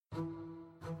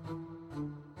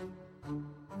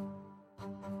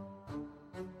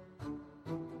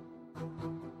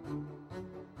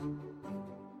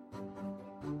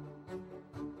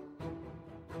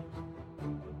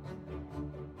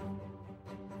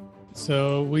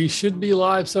So we should be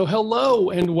live. So hello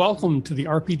and welcome to the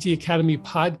RPG Academy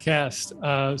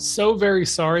podcast. So very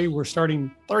sorry we're starting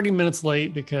 30 minutes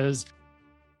late because,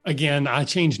 again, I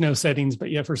changed no settings, but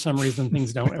yet for some reason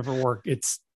things don't ever work.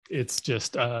 It's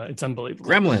just it's unbelievable.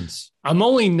 Gremlins. I'm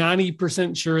only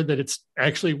 90% sure that it's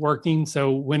actually working.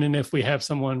 So when and if we have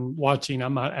someone watching, I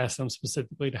might ask them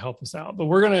specifically to help us out. But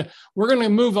we're gonna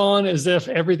move on as if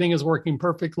everything is working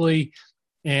perfectly.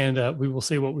 And we will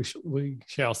see what we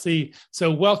shall see.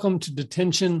 So welcome to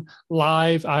Detention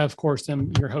Live. I, of course,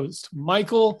 am your host,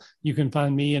 Michael. You can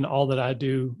find me and all that I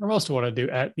do, or most of what I do,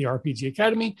 at the RPG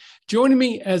Academy. Joining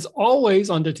me, as always,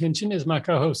 on Detention is my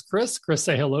co-host, Chris. Chris,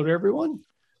 say hello to everyone.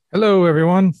 Hello,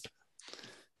 everyone.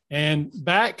 And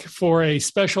back for a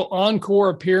special encore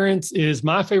appearance is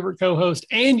my favorite co-host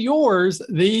and yours,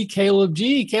 the Caleb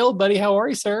G. Caleb, buddy, how are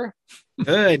you, sir?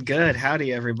 Good.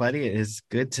 Howdy, everybody. It is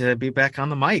good to be back on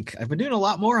the mic. I've been doing a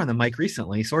lot more on the mic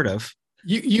recently, sort of.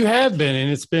 You have been,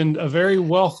 and it's been a very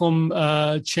welcome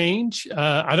change.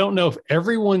 I don't know if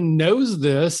everyone knows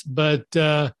this, but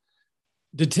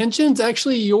Detention's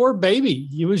actually your baby.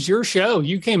 It was your show.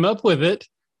 You came up with it.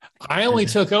 I only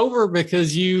took over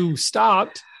because you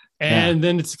stopped, and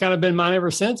then it's kind of been mine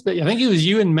ever since. But I think it was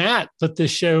you and Matt put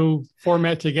this show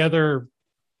format together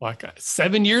like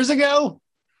 7 years ago.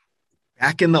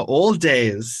 Back in the old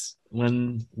days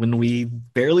when we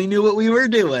barely knew what we were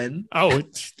doing. Oh,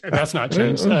 that's not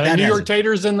changed. New York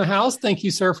Taters in the house. Thank you,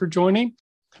 sir, for joining.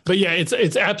 But yeah, it's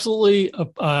absolutely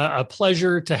a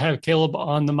pleasure to have Caleb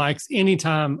on the mics.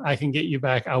 Anytime I can get you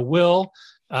back, I will.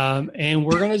 And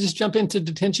we're going to just jump into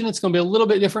Detention. It's going to be a little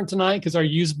bit different tonight because our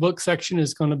used book section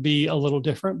is going to be a little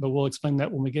different, but we'll explain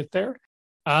that when we get there.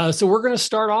 So we're going to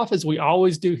start off, as we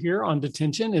always do here on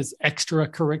Detention, is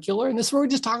extracurricular. And this is where we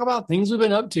just talk about things we've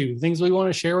been up to, things we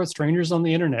want to share with strangers on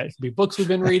the internet. It could be books we've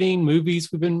been reading,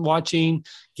 movies we've been watching,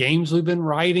 games we've been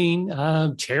writing,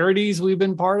 charities we've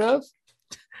been part of.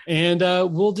 And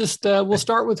we'll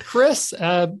start with Chris.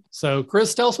 So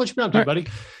Chris, tell us what you've been up to, buddy.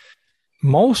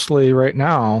 Mostly right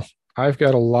now, I've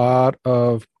got a lot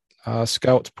of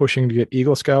scouts pushing to get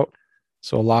Eagle Scout.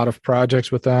 So a lot of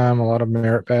projects with them, a lot of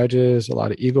merit badges, a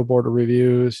lot of Eagle Border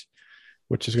reviews,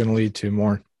 which is going to lead to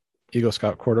more Eagle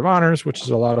Scout Court of Honors, which is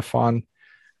a lot of fun.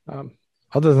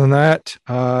 Other than that,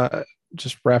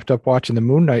 just wrapped up watching the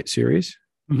Moon Knight series.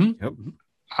 Mm-hmm. Yep.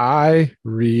 I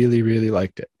really, really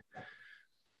liked it.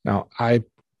 Now, I'm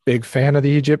big fan of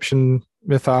the Egyptian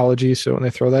mythology, so when they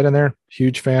throw that in there,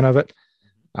 huge fan of it.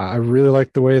 I really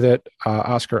like the way that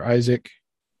Oscar Isaac,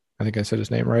 I think I said his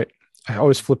name right. I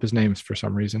always flip his names for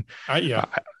some reason. I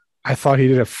thought he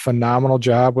did a phenomenal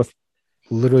job with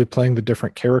literally playing the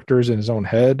different characters in his own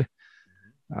head.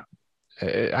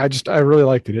 I really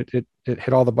liked it. It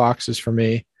hit all the boxes for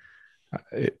me.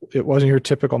 It wasn't your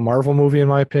typical Marvel movie, in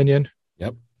my opinion.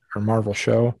 Yep. Or Marvel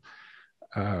show.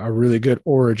 A really good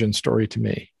origin story to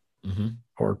me. Mm-hmm.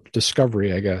 Or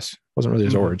discovery, I guess. Wasn't really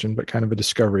his origin, but kind of a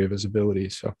discovery of his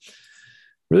abilities. So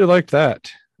really liked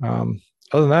that.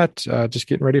 Other than that, just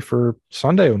getting ready for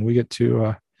Sunday when we get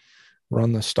to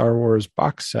run the Star Wars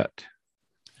box set.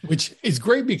 Which is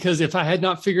great because if I had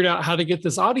not figured out how to get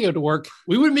this audio to work,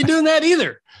 we wouldn't be doing that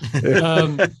either.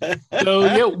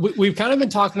 We've kind of been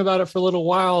talking about it for a little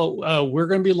while. We're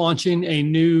going to be launching a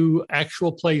new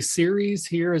actual play series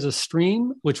here as a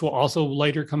stream, which will also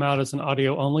later come out as an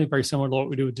audio only, very similar to what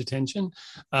we do with Detention.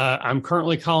 I'm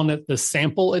currently calling it the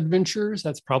Sample Adventures.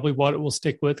 That's probably what it will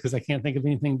stick with because I can't think of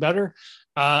anything better.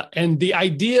 And the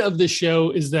idea of the show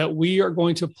is that we are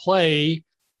going to play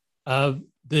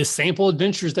the sample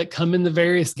adventures that come in the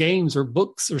various games or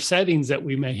books or settings that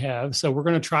we may have. So we're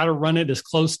going to try to run it as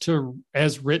close to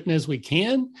as written as we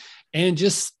can. And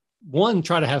just one,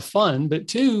 try to have fun, but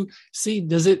two, see,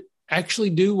 does it actually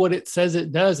do what it says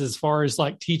it does as far as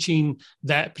like teaching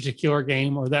that particular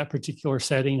game or that particular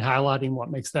setting, highlighting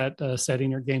what makes that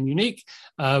setting or game unique.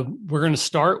 We're going to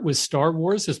start with Star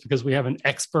Wars just because we have an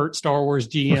expert Star Wars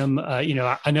GM.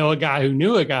 I know a guy who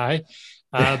knew a guy.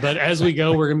 But as we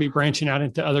go, we're going to be branching out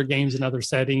into other games and other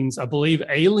settings. I believe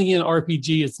Alien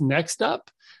RPG is next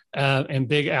up, and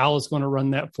Big Al is going to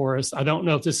run that for us. I don't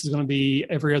know if this is going to be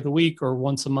every other week or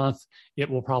once a month. It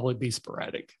will probably be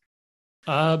sporadic.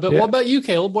 What about you,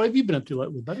 Caleb? What have you been up to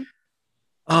lately, buddy?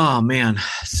 Oh, man.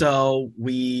 So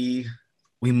we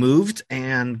moved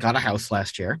and got a house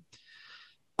last year.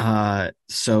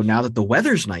 So now that the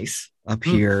weather's nice up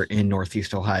here in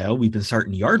Northeast Ohio, we've been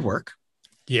starting yard work.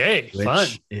 Yay, which fun.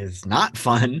 Is not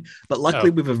fun, but luckily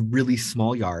we have a really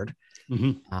small yard.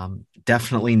 Mm-hmm.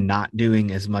 Definitely not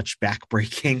doing as much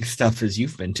backbreaking stuff as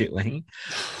you've been doing.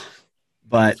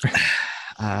 But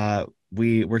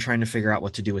we're trying to figure out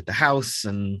what to do with the house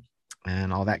and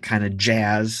and all that kind of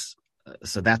jazz.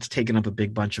 So that's taken up a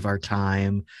big bunch of our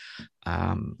time.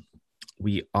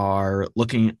 We are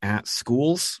looking at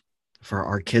schools for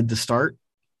our kid to start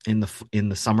in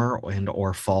the summer and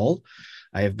or fall.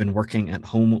 I have been working at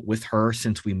home with her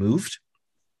since we moved,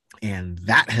 and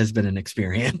that has been an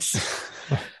experience.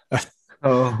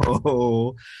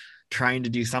 Trying to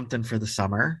do something for the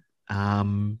summer.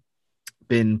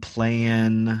 Been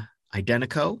playing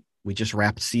Identico. We just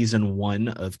wrapped season 1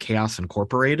 of Chaos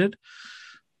Incorporated.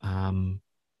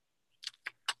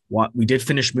 We did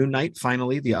finish Moon Knight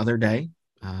finally the other day.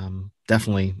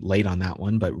 Definitely late on that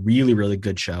one, but really, really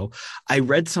good show. I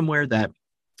read somewhere that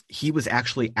he was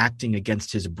actually acting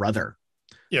against his brother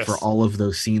for all of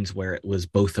those scenes where it was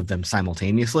both of them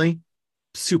simultaneously.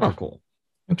 Super cool.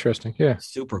 Interesting. Yeah.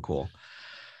 Super cool.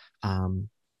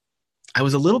 I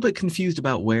was a little bit confused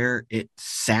about where it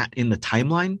sat in the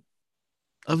timeline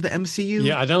of the MCU.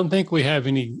 Yeah, I don't think we have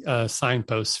any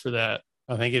signposts for that.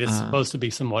 I think it is supposed to be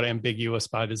somewhat ambiguous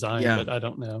by design, but I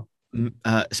don't know.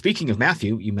 Speaking of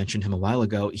Matthew, you mentioned him a while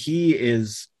ago. He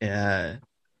is an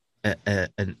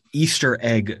Easter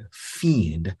egg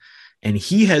fiend, and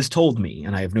he has told me,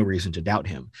 and I have no reason to doubt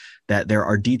him, that there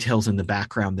are details in the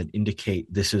background that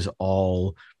indicate this is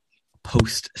all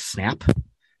post-snap,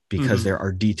 because there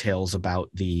are details about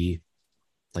the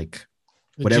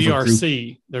whatever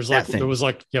GRC. Group, there was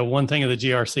one thing of the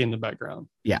GRC in the background.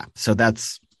 Yeah, so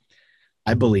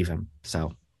I believe him.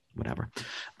 So whatever.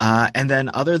 And then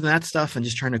other than that stuff and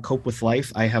just trying to cope with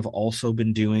life, I have also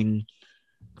been doing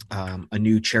a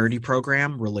new charity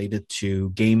program related to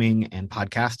gaming and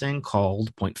podcasting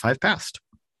called 0.5 Past.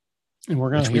 And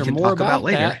we're going to hear more about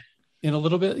later that in a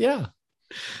little bit. Yeah.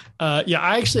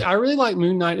 I really like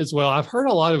Moon Knight as well. I've heard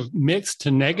a lot of mixed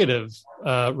to negative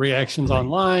reactions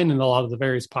online and a lot of the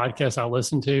various podcasts I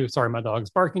listen to. Sorry, my dog's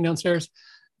barking downstairs.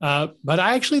 But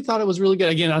I actually thought it was really good.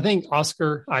 Again, I think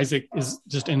Oscar Isaac is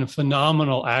just a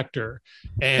phenomenal actor.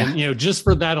 And, just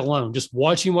for that alone, just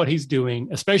watching what he's doing,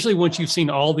 especially once you've seen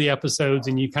all the episodes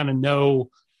and you kind of know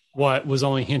what was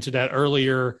only hinted at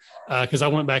earlier. Because I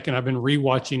went back and I've been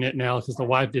rewatching it now because the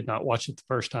wife did not watch it the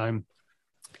first time.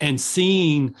 And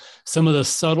seeing some of the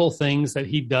subtle things that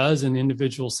he does in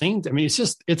individual scenes. I mean,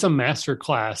 it's a master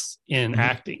class in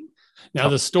acting. Now,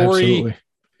 the story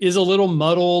is a little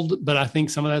muddled, but I think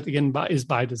some of that, again, is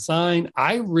by design.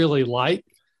 I really like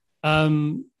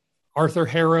Arthur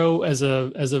Harrow as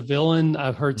a villain.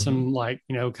 I've heard some kind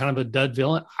of a dud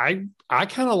villain. I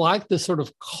kind of like this sort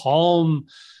of calm,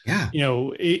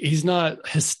 he's not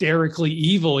hysterically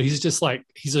evil. He's just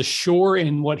he's assured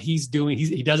in what he's doing.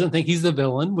 He doesn't think he's the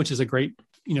villain, which is a great,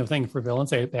 thing for villains.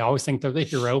 They always think they're the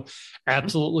hero.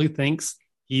 Absolutely thinks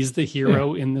he's the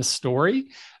hero in this story.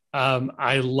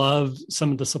 I love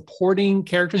some of the supporting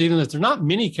characters, even though there's not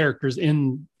many characters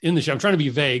in the show. I'm trying to be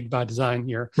vague by design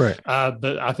here. Right.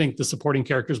 But I think the supporting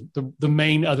characters, the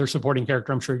main other supporting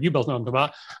character, I'm sure you both know what I'm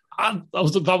talking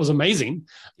about, thought was amazing.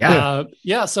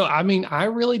 Yeah. So, I mean, I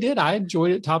really did. I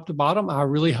enjoyed it top to bottom. I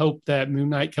really hope that Moon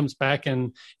Knight comes back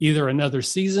in either another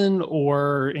season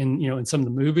or in some of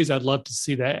the movies. I'd love to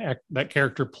see that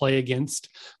character play against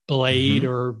Blade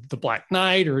or the Black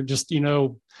Knight or just,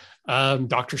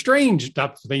 Doctor Strange. I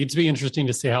think it'd be interesting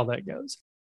to see how that goes.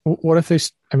 What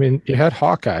if you had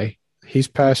Hawkeye. He's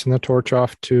passing the torch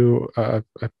off to a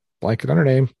blanket on her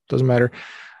name. Doesn't matter.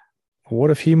 What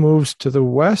if he moves to the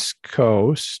West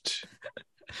Coast?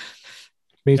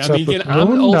 I'm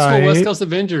old school West Coast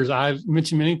Avengers. I've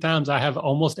mentioned many times I have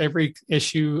almost every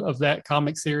issue of that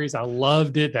comic series. I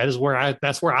loved it. That's where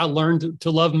I learned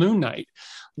to love Moon Knight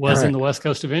was in the West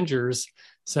Coast Avengers.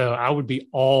 So I would be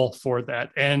all for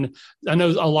that. And I know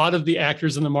a lot of the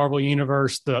actors in the Marvel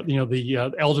universe,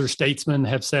 the elder statesmen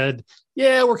have said,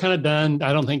 yeah, we're kind of done.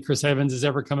 I don't think Chris Evans is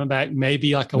ever coming back.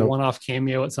 Maybe a one-off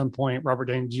cameo at some point. Robert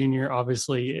Downey Jr.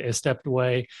 obviously has stepped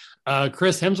away.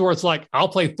 Chris Hemsworth's I'll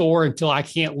play Thor until I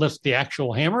can't lift the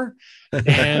actual hammer.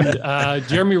 And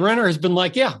Jeremy Renner has been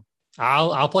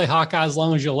I'll play Hawkeye as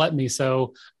long as you'll let me.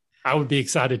 So I would be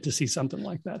excited to see something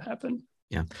like that happen.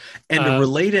 Yeah. And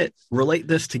to relate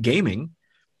this to gaming,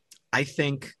 I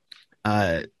think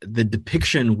the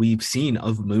depiction we've seen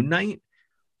of Moon Knight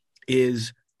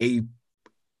is a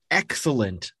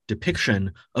excellent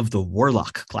depiction of the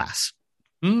Warlock class.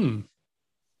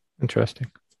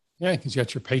 Interesting. Yeah, because you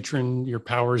got your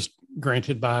powers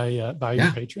granted by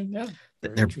your patron. Yeah.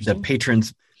 The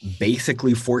patron's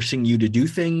basically forcing you to do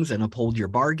things and uphold your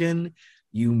bargain.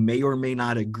 You may or may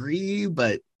not agree,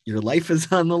 but your life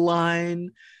is on the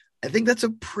line. I think that's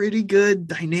a pretty good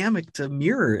dynamic to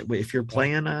mirror if you're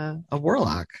playing a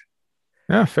warlock.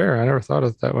 Yeah, fair. I never thought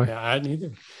of it that way. Yeah, I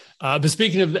neither. But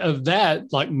speaking of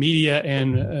that, like media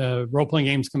and role-playing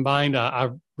games combined, I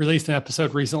released an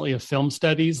episode recently of film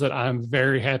studies that I'm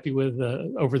very happy with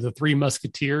over the Three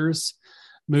Musketeers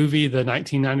movie, the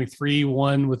 1993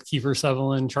 one with Kiefer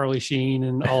Sutherland, Charlie Sheen,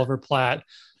 and Oliver Platt.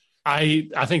 I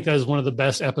think that is one of the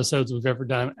best episodes we've ever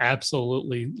done.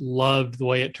 Absolutely loved the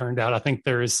way it turned out. I think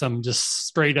there is some just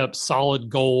straight up solid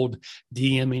gold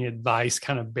DMing advice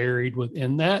kind of buried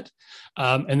within that.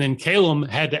 And then Caleb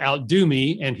had to outdo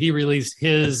me, and he released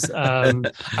his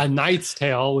A Knight's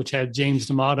Tale, which had James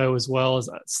D'Amato as well as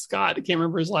Scott. I can't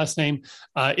remember his last name.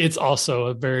 It's also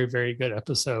a very, very good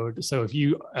episode. So if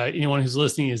you anyone who's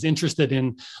listening is interested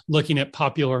in looking at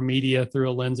popular media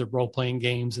through a lens of role-playing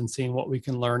games and seeing what we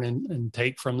can learn and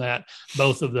take from that,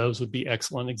 both of those would be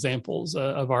excellent examples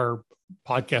of our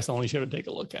podcast only show to take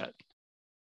a look at.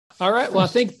 All right. Well, I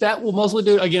think that will mostly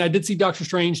do it. Again, I did see Doctor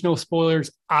Strange, no spoilers.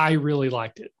 I really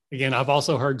liked it. Again, I've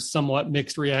also heard somewhat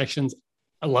mixed reactions.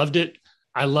 I loved it.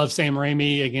 I love Sam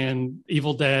Raimi. Again,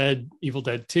 Evil Dead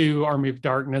 2, Army of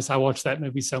Darkness. I watched that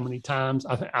movie so many times.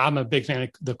 I'm a big fan of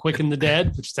The Quick and the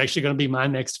Dead, which is actually going to be my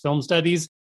next film studies.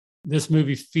 This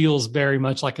movie feels very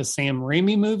much like a Sam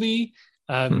Raimi movie.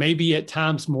 Maybe at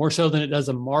times more so than it does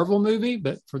a Marvel movie,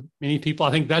 but for many people,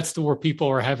 I think that's where people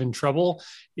are having trouble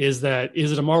is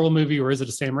it a Marvel movie or is it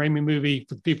a Sam Raimi movie?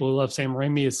 For the people who love Sam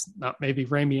Raimi, it's not maybe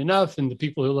Raimi enough. And the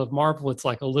people who love Marvel, it's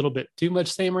like a little bit too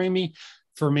much Sam Raimi.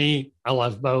 For me, I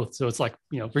love both. So it's like,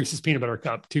 Reese's Peanut Butter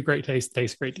Cup, two great tastes,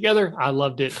 taste great together. I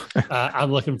loved it.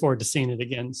 I'm looking forward to seeing it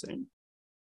again soon.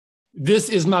 This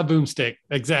is my boomstick.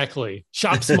 Exactly.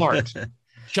 Shop smart.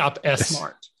 Shop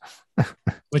S-smart.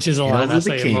 Which is a line I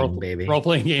say in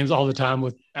role-playing games all the time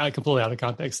with completely out of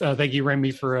context. Thank you,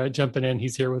 Remy, for jumping in.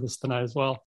 He's here with us tonight as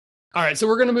well. All right, so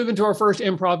we're going to move into our first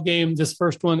improv game. This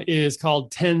first one is called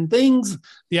 10 Things.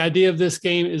 The idea of this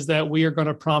game is that we are going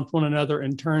to prompt one another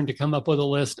in turn to come up with a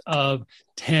list of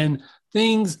 10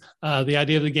 things. The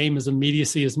idea of the game is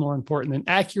immediacy is more important than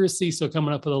accuracy. So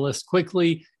coming up with a list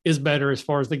quickly is better as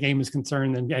far as the game is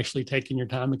concerned than actually taking your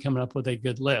time and coming up with a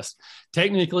good list.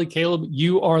 Technically, Caleb,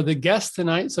 you are the guest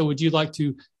tonight. So would you like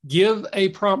to give a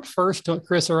prompt first to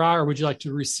Chris or I, or would you like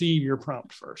to receive your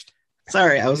prompt first?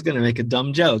 Sorry, I was going to make a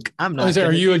dumb joke. I'm not.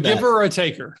 Are you a giver or a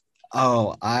taker?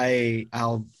 Oh,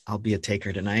 I'll be a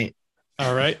taker tonight.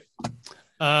 All right.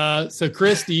 So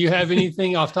Chris, do you have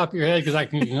anything off the top of your head? Because I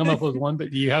can come up with one,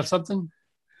 but do you have something?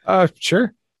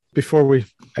 Sure. Before we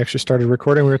actually started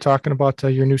recording, we were talking about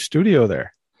your new studio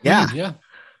there. Yeah. Yeah.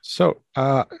 So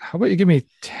how about you give me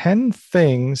 10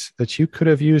 things that you could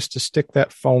have used to stick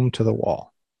that foam to the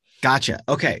wall? Gotcha.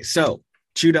 Okay. So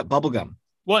chewed up bubblegum.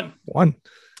 One.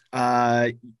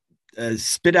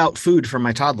 Spit out food from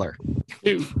my toddler.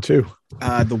 Two.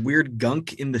 The weird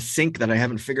gunk in the sink that I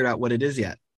haven't figured out what it is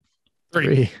yet.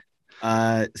 Three.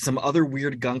 Some other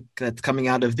weird gunk that's coming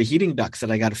out of the heating ducts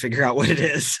that I got to figure out what it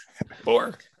is.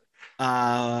 4.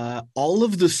 All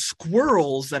of the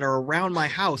squirrels that are around my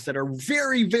house that are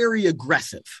very, very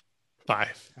aggressive.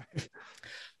 5.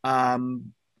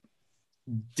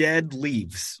 Dead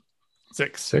leaves.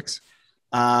 6.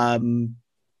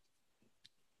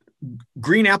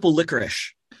 Green apple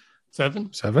licorice. 7.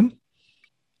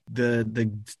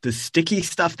 The sticky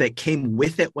stuff that came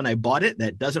with it when I bought it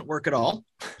that doesn't work at all.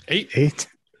 8.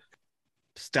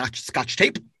 Scotch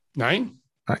tape. 9.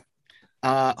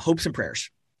 Hopes and prayers.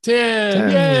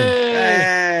 10. Yay!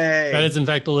 Hey! That is in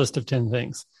fact a list of 10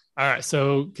 things. All right.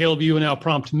 So Caleb, you will now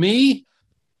prompt me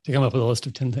to come up with a list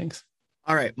of 10 things.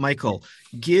 All right, Michael,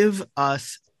 give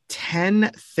us 10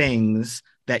 things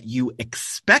that you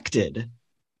expected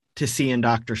to see in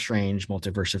Doctor Strange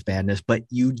Multiverse of Madness, but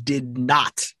you did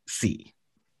not see.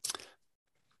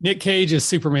 Nick Cage is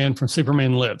Superman from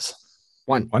Superman Lives.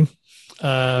 1.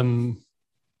 Nathan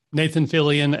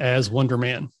Fillion as Wonder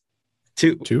Man.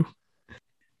 2.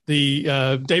 The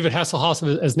David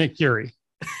Hasselhoff as Nick Fury.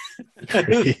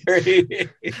 3.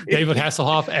 David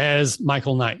Hasselhoff as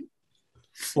Michael Knight.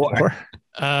 4.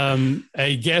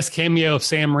 A guest cameo of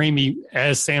Sam Raimi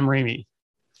as Sam Raimi.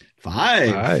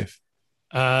 5.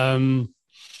 The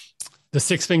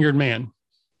Six-Fingered Man.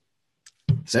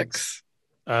 6.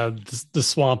 The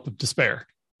Swamp of Despair.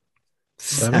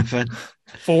 7.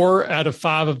 4 out of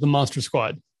 5 of the Monster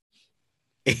Squad.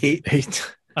 8.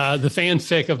 The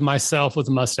fanfic of myself with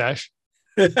a mustache.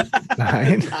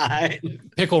 9.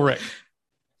 Pickle Rick.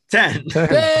 10.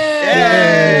 Yay!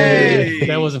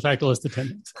 That was in fact a list of 10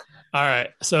 things. All right.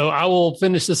 So I will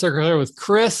finish the circle here with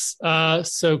Chris.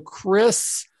 So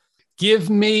Chris, give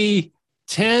me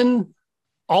 10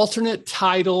 alternate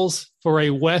titles for a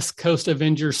West Coast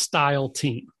Avengers style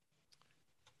team.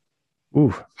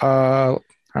 All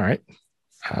right.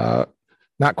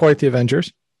 Not quite the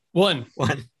Avengers. One.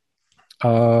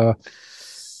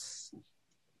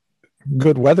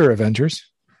 Good weather Avengers.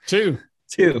 Two.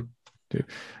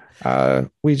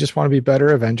 We just want to be better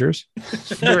Avengers.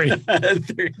 Three.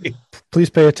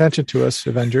 Please pay attention to us,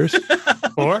 Avengers.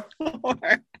 Four.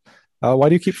 Why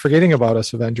do you keep forgetting about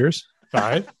us, Avengers?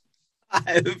 Five.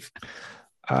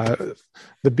 The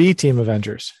B Team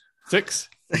Avengers. Six.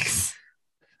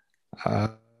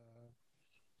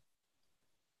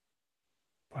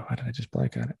 Why did I just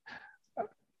blank on it?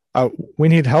 We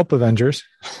need help, Avengers.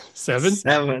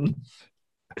 Seven.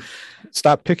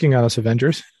 Stop picking on us,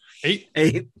 Avengers. Eight.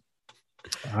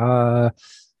 We're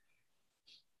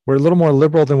a little more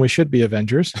liberal than we should be,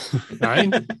 Avengers.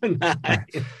 Nine.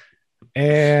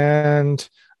 And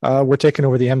we're taking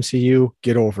over the MCU.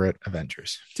 Get over it,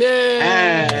 Avengers.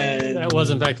 10. That was,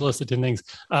 in fact, a list of 10 things.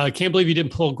 Can't believe you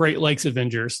didn't pull Great Lakes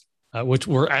Avengers, which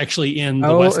were actually in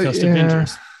the West Coast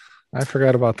Avengers. I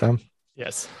forgot about them.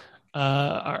 Yes. All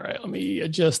right. Let me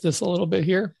adjust this a little bit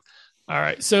here. All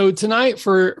right. So tonight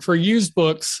for used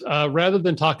books, rather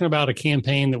than talking about a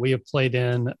campaign that we have played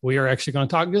in, we are actually going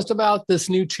to talk just about this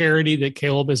new charity that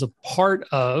Caleb is a part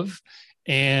of,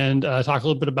 and talk a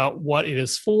little bit about what it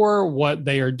is for, what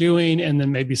they are doing, and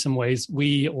then maybe some ways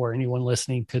we or anyone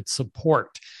listening could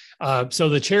support. So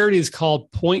the charity is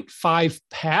called 0.5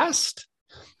 Past.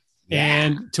 Yeah.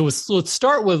 And let's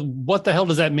start with, what the hell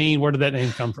does that mean? Where did that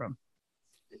name come from?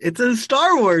 It's a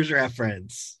Star Wars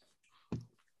reference.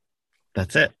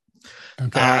 That's it.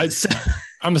 Okay.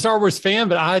 I'm a Star Wars fan,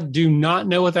 but I do not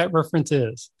know what that reference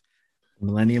is.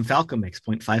 Millennium Falcon makes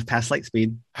 0.5 past light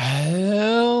speed.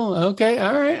 Oh, okay.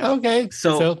 All right. Okay.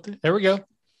 So there we go.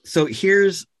 So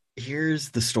here's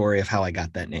the story of how I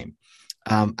got that name.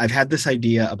 I've had this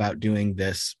idea about doing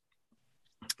this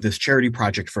charity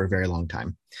project for a very long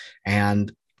time.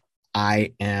 And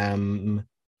I am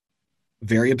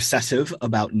very obsessive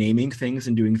about naming things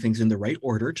and doing things in the right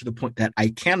order, to the point that I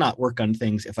cannot work on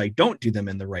things if I don't do them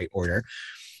in the right order.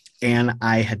 And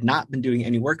I had not been doing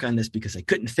any work on this because I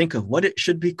couldn't think of what it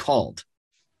should be called.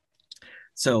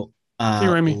 So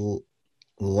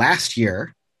last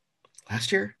year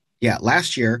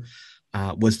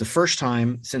was the first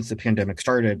time since the pandemic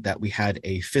started that we had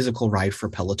a physical ride for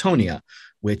Pelotonia,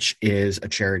 which is a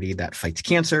charity that fights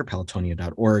cancer,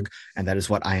 pelotonia.org. And that is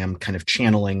what I am kind of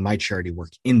channeling my charity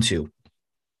work into.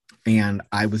 And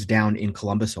I was down in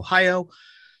Columbus, Ohio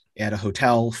at a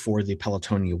hotel for the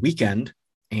Pelotonia weekend,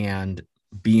 and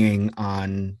being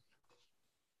on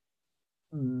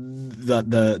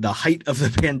the height of the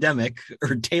pandemic,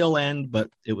 or tail end, but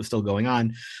it was still going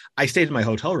on, I stayed in my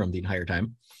hotel room the entire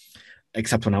time,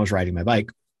 except when I was riding my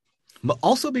bike. But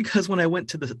also because when I went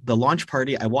to the launch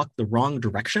party, I walked the wrong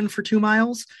direction for 2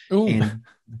 miles. Ooh. And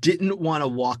didn't want to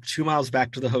walk 2 miles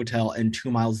back to the hotel and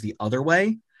 2 miles the other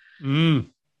way. So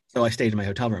I stayed in my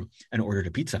hotel room and ordered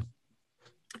a pizza.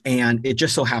 And it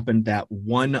just so happened that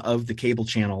one of the cable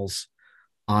channels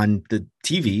on the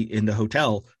TV in the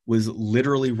hotel was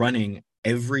literally running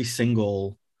every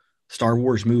single Star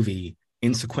Wars movie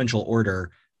in sequential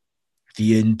order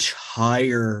the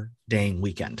entire dang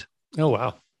weekend. Oh,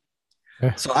 wow.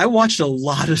 So I watched a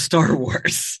lot of Star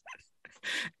Wars.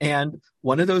 And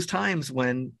one of those times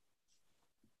when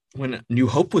New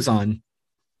Hope was on,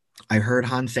 I heard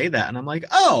Han say that, and I'm like,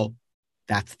 oh,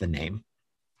 that's the name.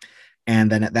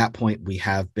 And then at that point, we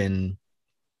have been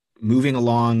moving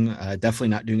along, definitely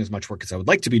not doing as much work as I would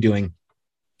like to be doing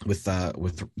with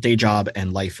day job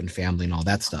and life and family and all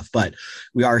that stuff. But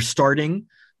we are starting.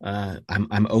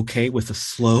 I'm okay with a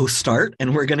slow start,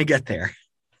 and we're going to get there.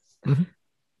 Mm-hmm.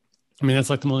 I mean,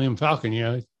 that's like the Millennium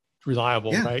Falcon,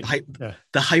 reliable, yeah, right?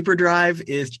 The hyperdrive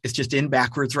is just in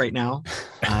backwards right now.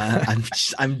 I'm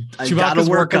Chewbacca's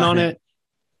working on it.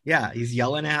 Yeah, he's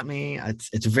yelling at me.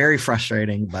 It's very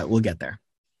frustrating, but we'll get there.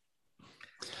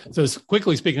 So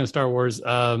quickly, speaking of Star Wars,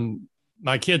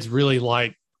 my kids really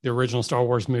like the original Star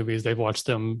Wars movies. They've watched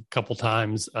them a couple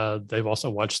times. They've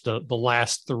also watched the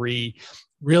last three.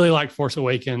 Really like Force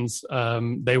Awakens.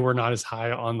 They were not as high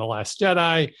on The Last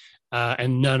Jedi.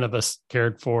 And none of us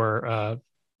cared for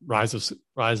Rise of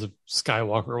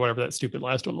Skywalker, or whatever that stupid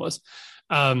last one was.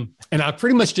 And I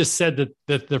pretty much just said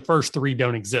that the first three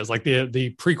don't exist, like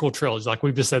the prequel trilogy. Like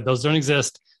we've just said, those don't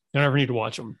exist. You don't ever need to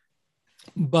watch them.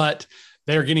 But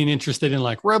they're getting interested in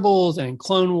like Rebels and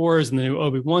Clone Wars and the new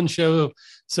Obi-Wan show.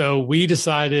 So we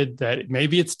decided that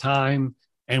maybe it's time.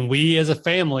 And we as a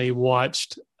family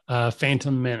watched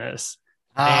Phantom Menace.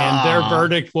 And their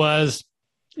verdict was,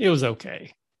 it was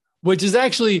okay. which is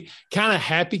actually kind of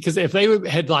happy because if they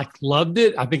had like loved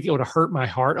it, I think it would have hurt my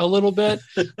heart a little bit.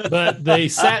 But they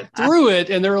sat through it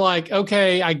and they're like,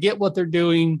 okay, I get what they're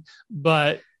doing,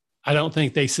 but I don't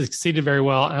think they succeeded very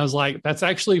well. And I was like, that's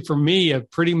actually for me a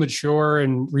pretty mature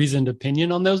and reasoned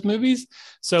opinion on those movies.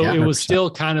 So it was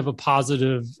still kind of a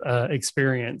positive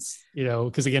experience, you know,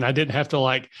 because again, I didn't have to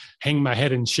like hang my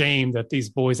head in shame that these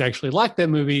boys actually liked that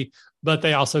movie, but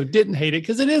they also didn't hate it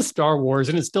because it is Star Wars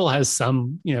and it still has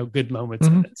some, you know, good moments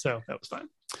in it. So that was fine.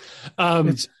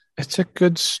 It's a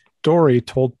good story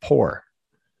told poor.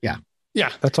 Yeah.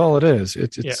 Yeah. That's all it is.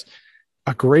 It's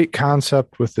a great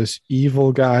concept with this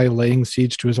evil guy laying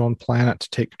siege to his own planet to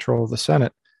take control of the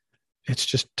Senate. It's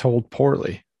just told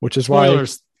poorly, which is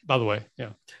spoilers, by the way. Yeah.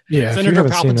 Yeah. Senator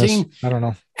Palpatine, I don't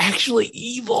know. Actually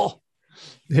evil.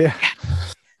 Yeah.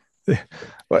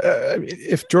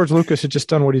 If George Lucas had just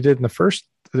done what he did in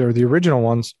the original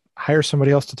ones, hire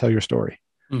somebody else to tell your story.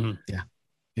 Mm-hmm. Yeah.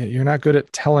 You're not good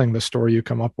at telling the story you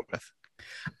come up with.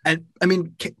 And I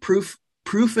mean, proof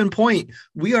in point,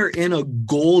 we are in a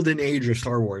golden age of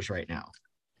Star Wars right now.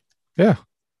 Yeah.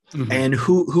 Mm-hmm. And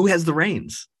who has the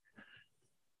reins?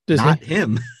 Disney. Not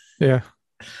him. Yeah.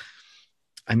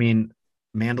 I mean,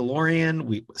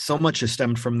 Mandalorian, so much has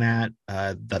stemmed from that.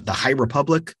 The High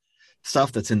Republic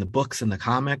stuff that's in the books and the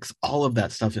comics, all of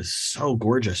that stuff is so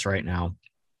gorgeous right now.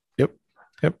 Yep.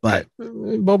 But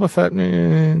Boba Fett,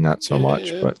 not so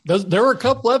much. But there were a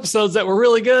couple episodes that were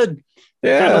really good.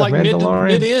 Yeah, kind of like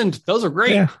mid end. Those are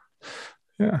great.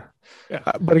 Yeah.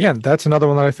 But again, that's another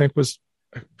one that I think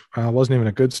wasn't even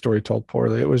a good story told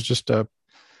poorly. It was just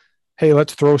hey,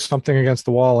 let's throw something against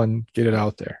the wall and get it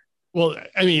out there. Well,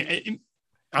 I mean,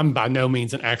 I'm by no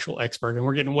means an actual expert, and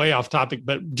we're getting way off topic,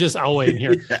 but just I'll wait in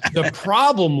here. The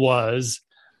problem was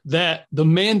that the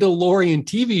Mandalorian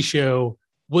TV show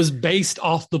was based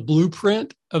off the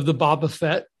blueprint of the Boba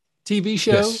Fett TV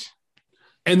show. Yes.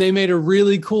 And they made a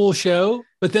really cool show,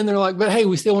 but then they're like, but hey,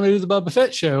 we still want to do the Boba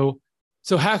Fett show.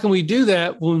 So how can we do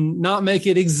that when not make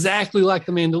it exactly like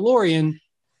the Mandalorian?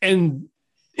 And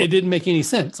it didn't make any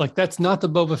sense. Like, that's not the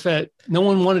Boba Fett. No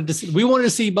one wanted to see, we wanted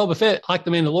to see Boba Fett like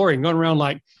the Mandalorian going around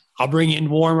like, I'll bring you in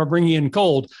warm, I'll bring you in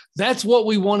cold. That's what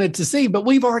we wanted to see, but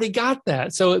we've already got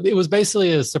that. So it was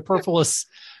basically a superfluous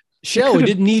show. It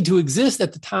didn't need to exist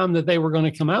at the time that they were going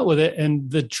to come out with it.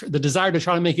 And the desire to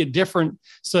try to make it different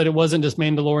so that it wasn't just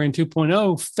Mandalorian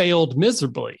 2.0 failed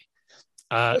miserably.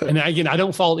 And again, I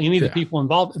don't fault any of the people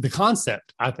involved. The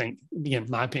concept, I think, again,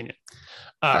 my opinion.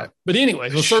 But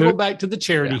anyways, we'll circle back to the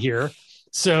charity here.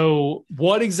 So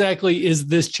what exactly is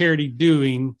this charity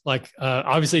doing? Like,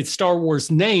 obviously it's Star Wars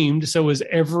named. So is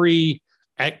every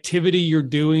activity you're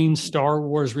doing Star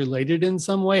Wars related in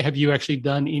some way? Have you actually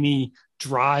done any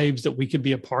drives that we could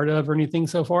be a part of or anything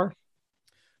so far?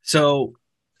 So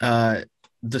the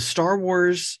Star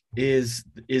Wars is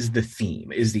the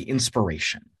theme, is the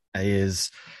inspiration, is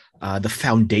the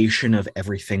foundation of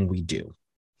everything we do.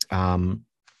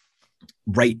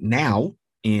 Right now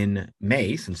in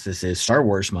May, since this is Star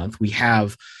Wars month, we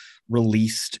have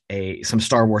released some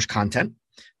Star Wars content.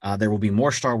 There will be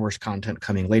more Star Wars content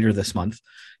coming later this month.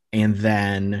 And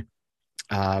then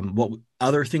what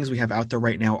other things we have out there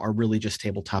right now are really just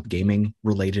tabletop gaming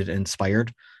related and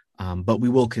inspired. But we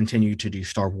will continue to do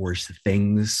Star Wars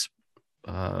things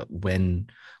when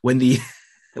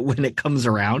it comes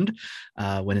around,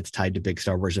 when it's tied to big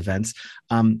Star Wars events.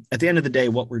 At the end of the day,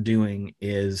 what we're doing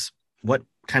is what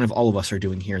kind of all of us are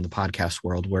doing here in the podcast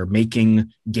world. We're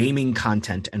making gaming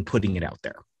content and putting it out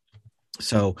there.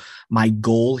 So my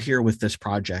goal here with this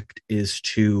project is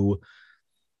to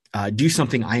do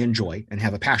something I enjoy and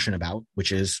have a passion about,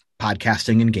 which is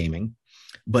podcasting and gaming,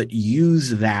 but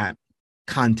use that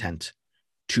content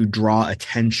to draw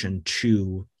attention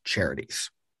to charities.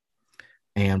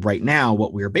 And right now,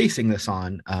 what we're basing this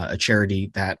on, a charity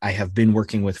that I have been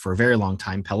working with for a very long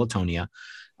time, Pelotonia.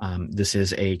 This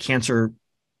is a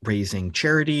cancer-raising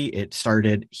charity. It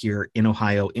started here in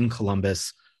Ohio, in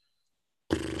Columbus,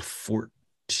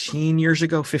 15 years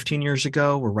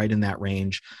ago. We're right in that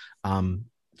range.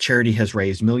 Charity has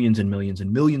raised millions and millions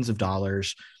and millions of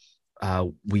dollars.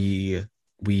 We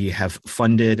have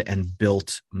funded and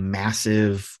built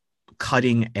massive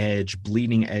cutting edge,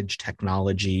 bleeding edge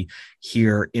technology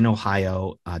here in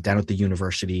Ohio, down at the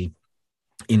university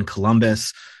in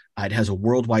Columbus. It has a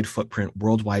worldwide footprint,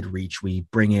 worldwide reach. We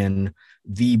bring in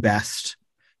the best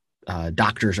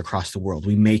doctors across the world.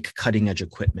 We make cutting edge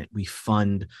equipment. We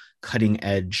fund cutting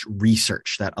edge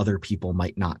research that other people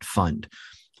might not fund,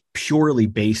 purely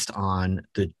based on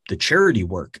the charity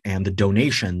work and the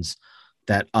donations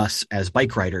that us as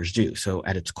bike riders do. So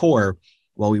at its core,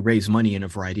 while we raise money in a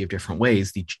variety of different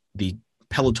ways, the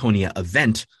Pelotonia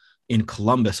event in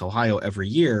Columbus, Ohio every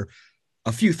year,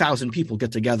 a few thousand people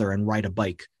get together and ride a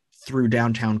bike through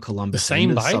downtown Columbus. The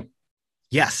same bike?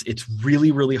 Yes, it's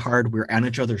really, really hard. We're on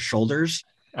each other's shoulders.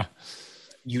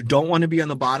 You don't want to be on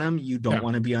the bottom. You don't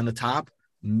want to be on the top.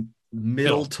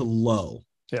 Middle to low.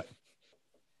 Yeah.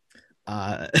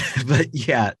 But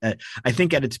yeah, I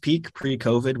think at its peak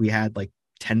pre-COVID, we had like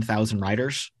 10,000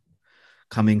 riders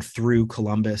coming through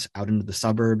Columbus out into the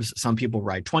suburbs. Some people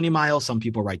ride 20 miles. Some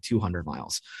people ride 200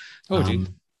 miles. Oh, gee.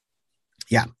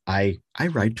 Yeah, I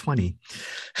ride 20.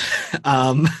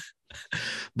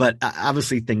 But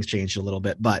obviously things changed a little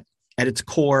bit. But at its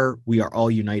core, we are all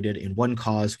united in one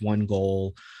cause, one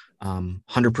goal,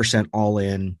 100% all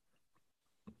in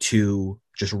to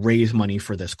just raise money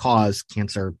for this cause.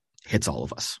 Cancer hits all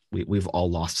of us. We've all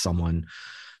lost someone.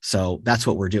 So that's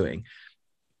what we're doing.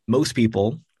 Most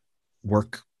people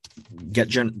get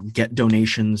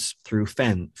donations through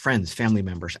friends, family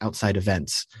members, outside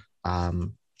events,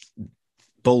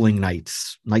 bowling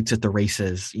nights at the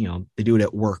races, they do it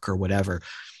at work or whatever.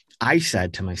 I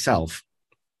said to myself,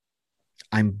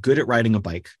 I'm good at riding a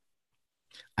bike.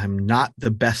 I'm not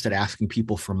the best at asking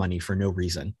people for money for no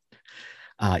reason,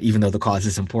 even though the cause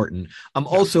is important. I'm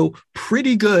also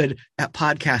pretty good at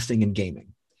podcasting and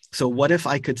gaming. So what if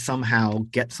I could somehow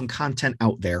get some content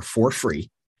out there for free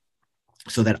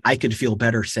so that I could feel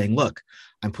better saying, look,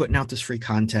 I'm putting out this free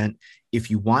content. If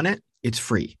you want it, it's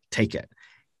free. Take it.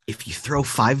 If you throw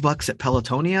 $5 at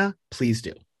Pelotonia, please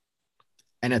do.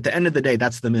 And at the end of the day,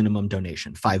 that's the minimum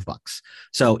donation, $5.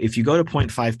 So if you go to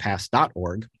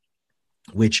point5pass.org,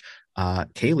 which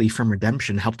Kaylee from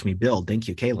Redemption helped me build. Thank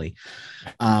you, Kaylee.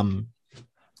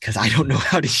 Because I don't know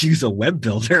how to use a web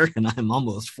builder and I'm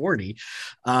almost 40.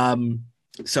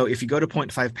 So if you go to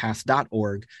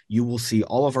point5pass.org, you will see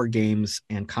all of our games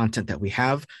and content that we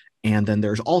have. And then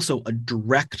there's also a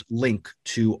direct link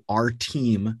to our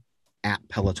team at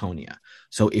Pelotonia.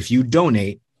 So if you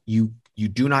donate, you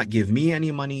do not give me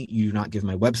any money. You do not give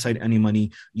my website any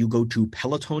money. You go to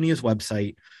Pelotonia's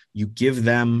website. You give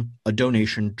them a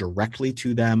donation directly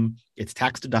to them. It's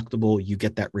tax deductible. You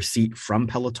get that receipt from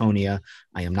Pelotonia.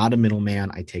 I am not a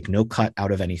middleman. I take no cut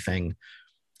out of anything.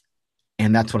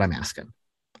 And that's what I'm asking.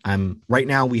 Right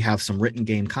now we have some written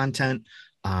game content.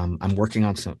 I'm working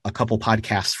on a couple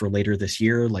podcasts for later this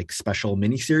year, like special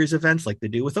miniseries events like they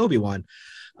do with Obi-Wan.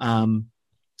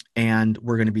 And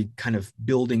we're going to be kind of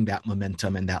building that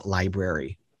momentum and that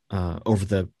library over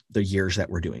the years that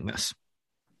we're doing this.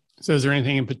 So is there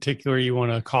anything in particular you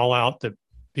want to call out that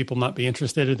people might be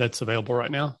interested in that's available right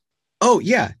now? Oh,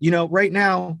 yeah. Right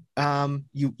now,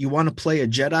 you want to play a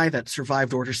Jedi that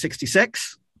survived Order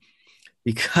 66?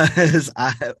 Because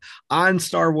on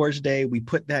Star Wars Day, we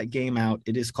put that game out.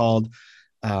 It is called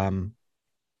A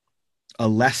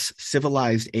Less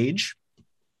Civilized Age.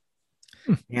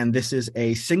 And this is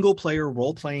a single-player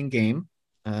role-playing game.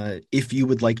 If you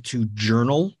would like to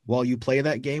journal while you play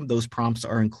that game, those prompts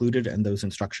are included and those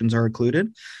instructions are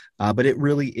included. But it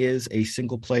really is a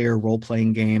single-player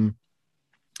role-playing game.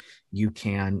 You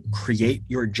can create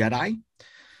your Jedi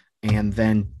and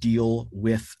then deal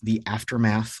with the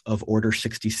aftermath of Order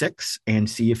 66 and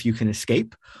see if you can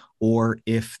escape or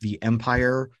if the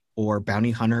Empire or bounty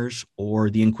hunters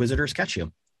or the Inquisitors catch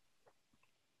you.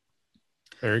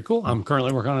 Very cool. I'm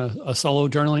currently working on a solo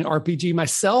journaling RPG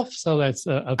myself, so that's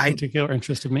a particular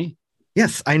interest of me.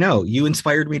 Yes, I know. You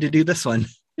inspired me to do this one.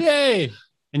 Yay!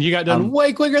 And you got done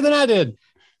way quicker than I did.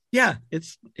 Yeah,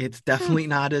 it's definitely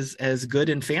not as good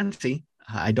and fancy.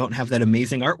 I don't have that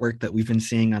amazing artwork that we've been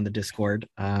seeing on the Discord.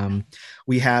 I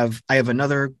have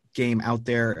another game out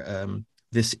there.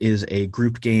 This is a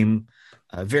group game,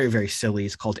 very, very silly.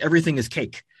 It's called Everything is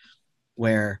Cake,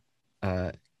 where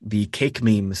the cake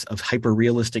memes of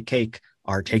hyper-realistic cake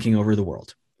are taking over the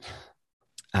world.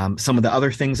 Some of the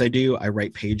other things I do, I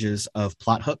write pages of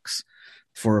plot hooks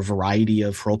for a variety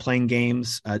of role-playing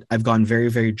games. I've gone very,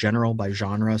 very general by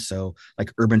genre. So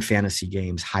like urban fantasy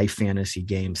games, high fantasy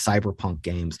games, cyberpunk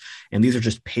games. And these are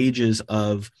just pages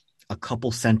of a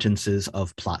couple sentences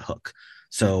of plot hook.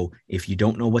 So if you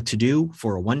don't know what to do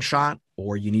for a one-shot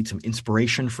or you need some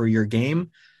inspiration for your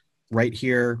game, right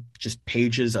here, just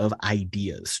pages of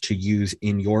ideas to use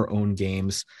in your own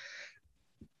games.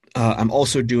 I'm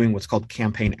also doing what's called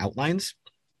campaign outlines,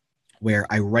 where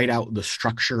I write out the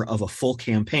structure of a full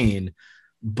campaign,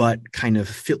 but kind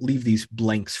of leave these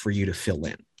blanks for you to fill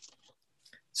in.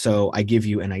 So I give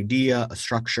you an idea, a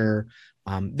structure.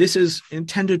 This is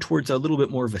intended towards a little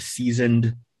bit more of a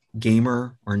seasoned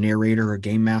gamer or narrator or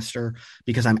game master,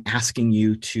 because I'm asking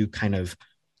you to kind of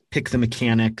pick the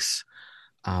mechanics,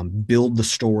 build the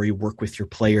story, work with your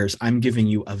players. I'm giving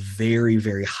you a very,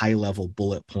 very high level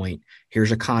bullet point.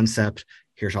 Here's a concept.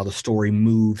 Here's how the story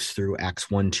moves through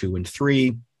acts 1, 2, and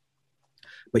 3.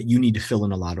 But you need to fill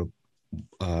in a lot of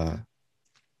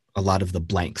the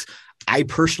blanks. I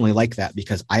personally like that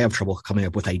because I have trouble coming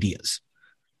up with ideas.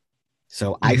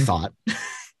 So I thought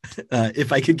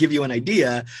if I could give you an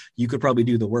idea, you could probably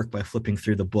do the work by flipping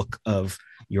through the book of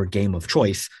your game of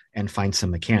choice and find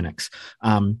some mechanics.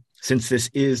 Since this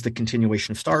is the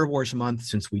continuation of Star Wars month,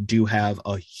 since we do have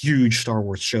a huge Star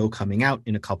Wars show coming out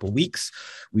in a couple weeks,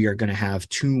 we are going to have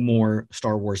 2 more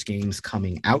Star Wars games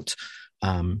coming out.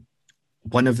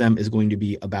 One of them is going to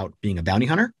be about being a bounty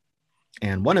hunter,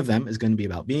 and one of them is going to be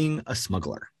about being a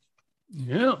smuggler.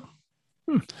 Yeah.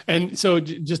 And so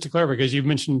just to clarify, because you've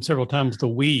mentioned several times the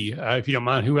we, if you don't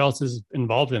mind, who else is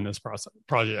involved in this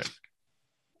project?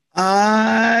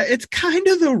 It's kind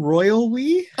of the royal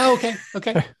we. Oh,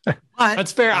 okay.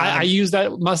 That's fair. I use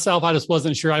that myself. I just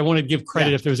wasn't sure. I wanted to give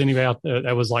credit if there was anybody out there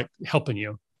that was like helping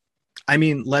you. I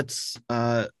mean, let's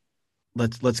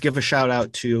give a shout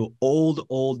out to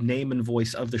old name and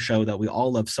voice of the show that we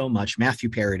all love so much, Matthew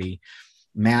Parody.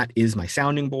 Matt is my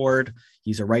sounding board.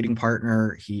 He's a writing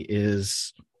partner. He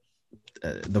is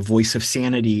the voice of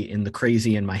sanity in the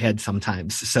crazy in my head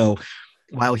sometimes. So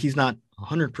while he's not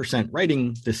 100%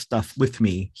 writing this stuff with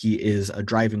me, he is a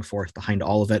driving force behind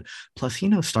all of it. Plus, he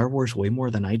knows Star Wars way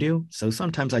more than I do. So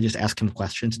sometimes I just ask him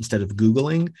questions instead of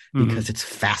Googling because it's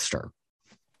faster.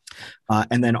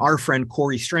 And then our friend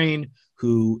Corey Strain,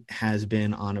 who has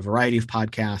been on a variety of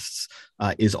podcasts,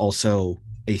 is also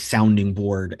a sounding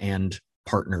board and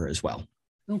partner as well.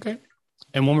 Okay.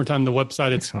 And one more time, the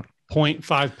website, it's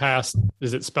 0.5 past.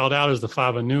 Is it spelled out as the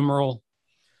 5 a numeral?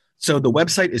 So the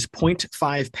website is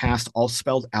 0.5past, all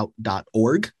spelled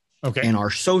out.org. Okay. And our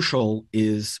social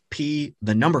is P,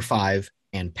 the number 5,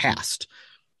 and past,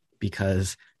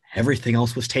 because everything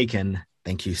else was taken.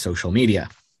 Thank you, social media.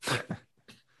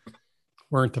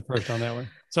 Weren't the first on that one.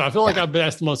 So I feel like I've been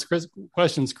asked the most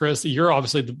questions, Chris. You're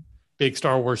obviously the big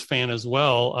Star Wars fan as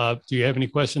well. Do you have any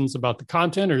questions about the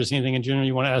content or just anything in general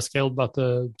you want to ask Caleb about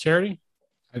the charity?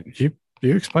 You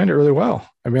explained it really well.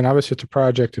 I mean, obviously it's a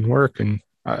project and work, and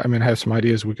I have some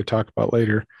ideas we could talk about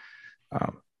later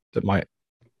that might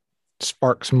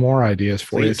spark some more ideas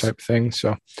for you type thing.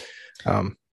 So,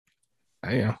 let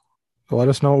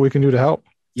us know what we can do to help.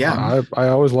 Yeah. I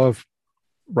always love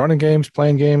running games,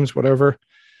 playing games, whatever.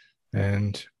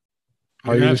 And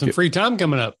you have some free time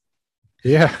coming up.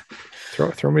 Yeah.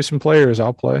 Throw me some players.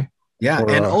 I'll play. Yeah.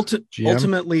 And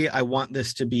ultimately, I want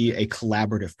this to be a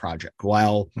collaborative project.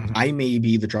 While I may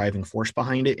be the driving force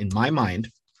behind it in my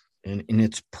mind, and in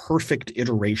its perfect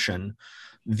iteration,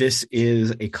 this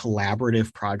is a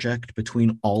collaborative project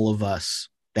between all of us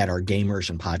that are gamers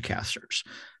and podcasters.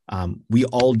 We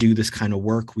all do this kind of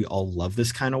work. We all love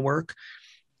this kind of work.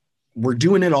 We're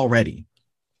doing it already.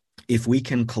 If we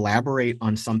can collaborate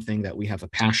on something that we have a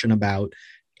passion about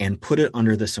and put it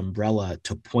under this umbrella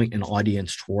to point an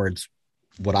audience towards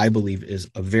what I believe is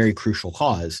a very crucial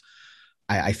cause,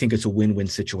 I think it's a win-win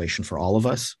situation for all of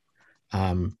us.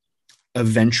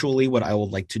 Eventually, what I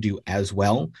would like to do as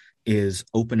well is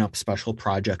open up special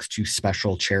projects to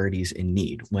special charities in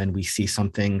need. When we see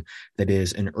something that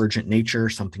is an urgent nature,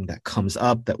 something that comes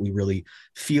up that we really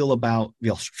feel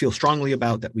strongly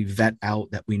about, that we vet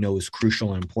out, that we know is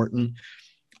crucial and important,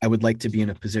 I would like to be in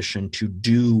a position to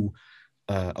do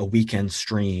a weekend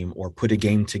stream or put a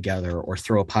game together or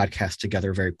throw a podcast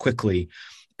together very quickly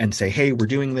and say, hey, we're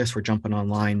doing this. We're jumping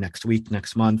online next week,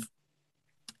 next month,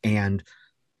 and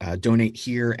donate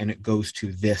here. And it goes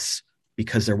to this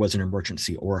because there was an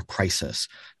emergency or a crisis.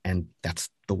 And that's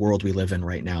the world we live in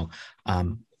right now.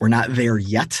 We're not there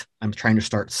yet. I'm trying to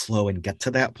start slow and get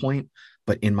to that point.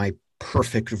 But in my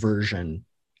perfect version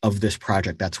of this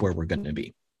project, that's where we're going to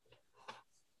be.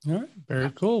 All right.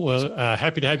 Very cool. Well,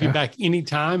 happy to have you back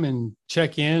anytime and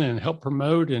check in and help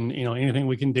promote, and, anything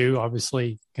we can do.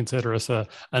 Obviously consider us an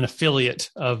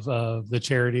affiliate of the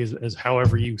charity as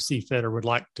however you see fit or would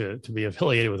like to be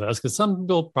affiliated with us. Cause some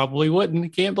people probably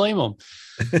wouldn't, can't blame them.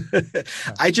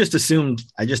 I just assumed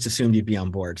you'd be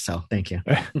on board. So thank you.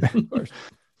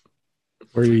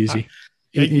 Very easy.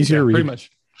 Easy to read. Pretty much.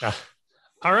 Yeah.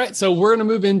 All right, so we're going to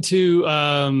move into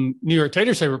New York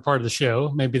Tater's favorite part of the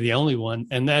show, maybe the only one,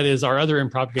 and that is our other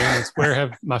improv game. It's Where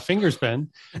Have My Fingers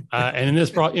Been? And in this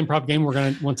improv game, we're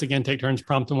going to once again take turns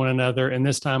prompting one another, and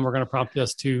this time we're going to prompt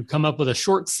us to come up with a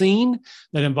short scene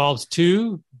that involves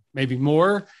 2, maybe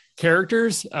more,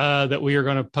 characters that we are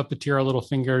going to puppeteer our little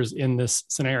fingers in this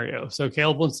scenario. So,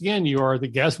 Caleb, once again, you are the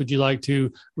guest. Would you like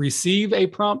to receive a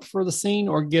prompt for the scene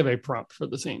or give a prompt for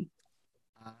the scene?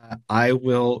 I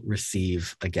will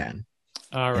receive again.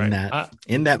 All right.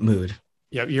 In that mood.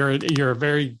 Yeah, you're a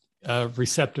very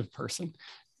receptive person,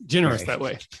 generous that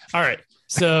way. All right.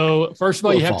 So first of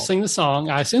all, you have to sing the song.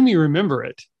 I assume you remember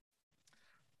it.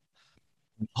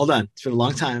 Hold on, it's been a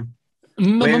long time.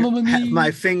 Where have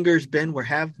my fingers been? Where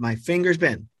have my fingers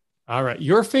been? All right,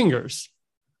 your fingers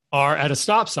are at a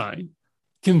stop sign,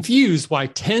 confused why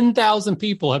 10,000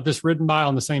 people have just ridden by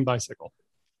on the same bicycle.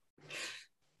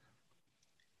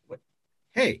 What?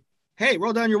 Hey,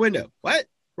 roll down your window. What?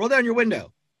 Roll down your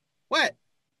window. What?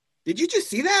 Did you just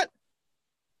see that?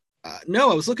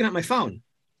 No, I was looking at my phone.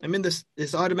 I'm in this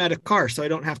automatic car, so I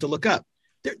don't have to look up.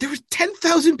 There was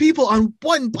 10,000 people on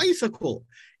one bicycle.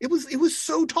 It was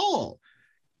so tall.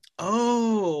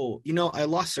 Oh, I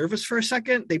lost service for a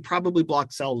second. They probably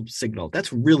blocked cell signal.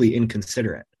 That's really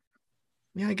inconsiderate.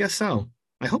 Yeah, I guess so.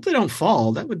 I hope they don't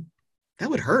fall. That would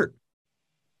hurt.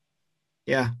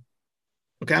 Yeah.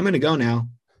 Okay, I'm going to go now.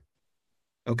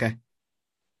 Okay.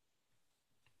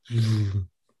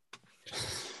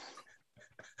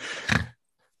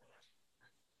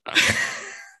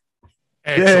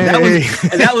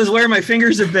 That was where my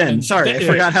fingers have been. Sorry, I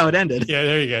forgot how it ended. Yeah,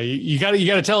 there you go. You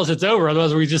got to tell us it's over,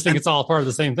 otherwise we just think it's all part of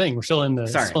the same thing. We're still in the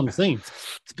scenes.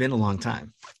 It's been a long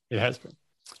time. It has been.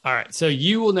 All right, so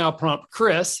you will now prompt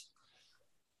Chris.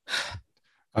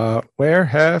 Where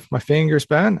have my fingers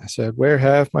been? I said, where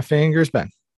have my fingers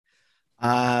been?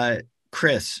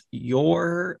 Chris,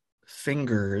 your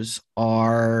fingers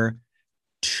are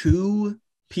two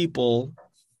people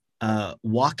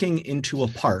walking into a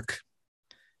park,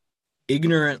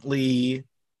 ignorantly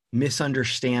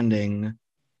misunderstanding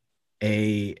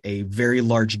a very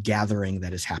large gathering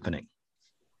that is happening.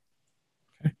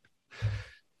 Okay.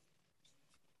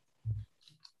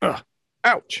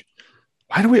 Ouch.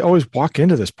 Why do we always walk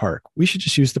into this park? We should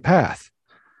just use the path.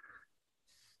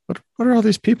 What are all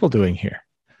these people doing here?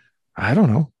 I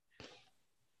don't know.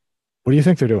 What do you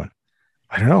think they're doing?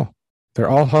 I don't know. They're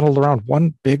all huddled around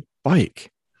one big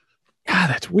bike. God,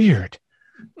 that's weird.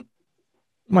 Oh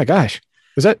my gosh.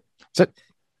 Is that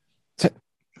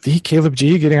the Caleb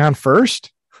G getting on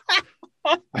first?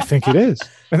 I think it is.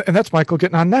 And that's Michael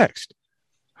getting on next.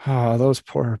 Oh, those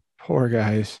poor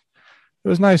guys. It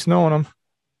was nice knowing them.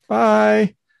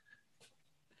 Bye.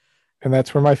 And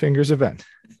that's where my fingers have been.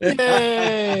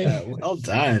 Yay! Well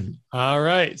done. All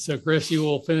right. So, Chris, you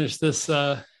will finish this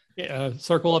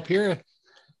circle up here.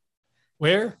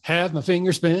 Where have my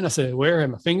fingers been? I said, where have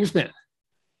my fingers been?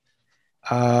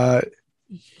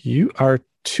 You are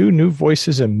two new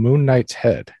voices in Moon Knight's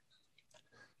head.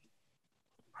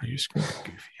 Are you screaming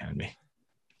goofy on me?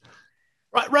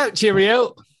 Right,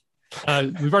 cheerio.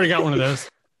 We've already got one of those.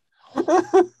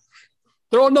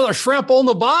 Throw another shrimp on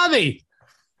the bobby.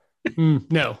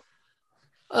 No.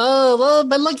 Oh, well,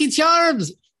 my Lucky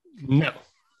Charms. No.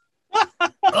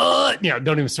 Yeah,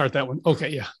 don't even start that one. Okay,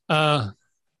 yeah.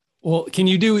 Well, can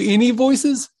you do any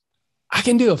voices? I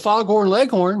can do a foghorn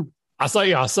leghorn. I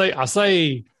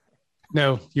say.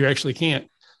 No, you actually can't.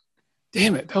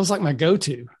 Damn it. That was like my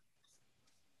go-to.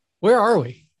 Where are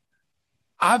we?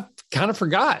 I kind of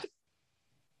forgot.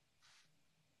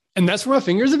 And that's where my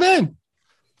fingers have been.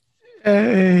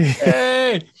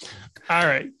 Hey. All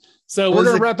right. So we're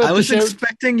going to wrap up the show. I was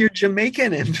expecting your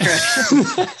Jamaican impression.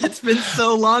 It's been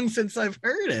so long since I've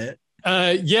heard it.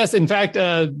 Yes. In fact,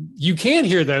 you can't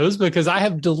hear those because I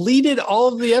have deleted all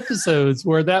of the episodes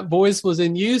where that voice was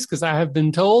in use because I have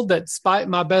been told that despite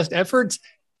my best efforts,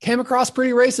 came across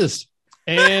pretty racist.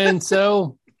 And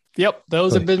so, yep,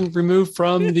 those have been removed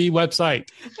from the website.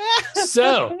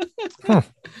 So,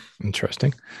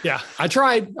 interesting. Yeah, I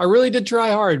tried. I really did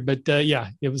try hard, but yeah,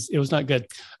 it was not good.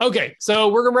 Okay, so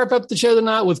we're gonna wrap up the show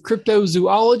tonight with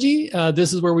cryptozoology.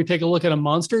 This is where we take a look at a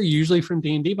monster, usually from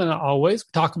D&D, but not always. We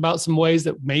talk about some ways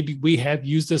that maybe we have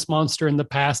used this monster in the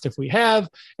past, if we have,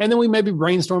 and then we maybe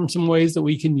brainstorm some ways that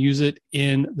we can use it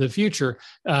in the future.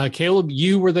 Caleb,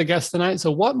 you were the guest tonight,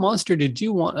 so what monster did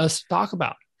you want us to talk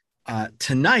about?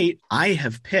 Tonight, I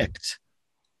have picked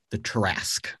the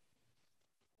Tarrasque.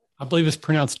 I believe it's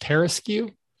pronounced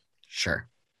Tarrasque. Sure.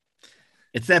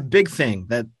 It's that big thing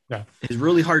that is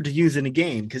really hard to use in a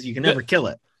game because you can never kill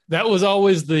it. That was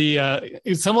always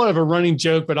it's somewhat of a running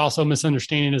joke, but also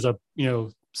misunderstanding as a,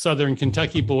 Southern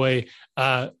Kentucky boy.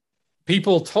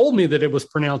 People told me that it was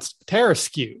pronounced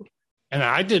Tarrasque, and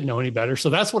I didn't know any better.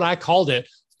 So that's what I called it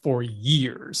for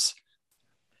years.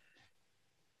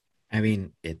 I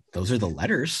mean, those are the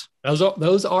letters. Those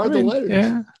are the letters.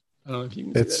 Yeah. I don't know if you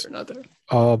can see that or not there.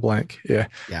 All blank. Yeah.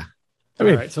 Yeah. All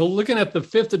right. So looking at the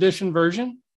 5th edition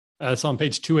version, it's on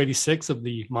page 286 of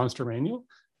the Monster Manual.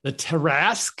 The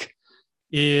Tarrasque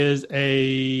is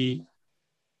a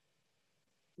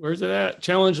Where's it at?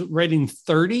 Challenge rating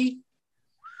 30.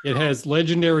 It has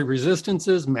legendary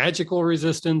resistances, magical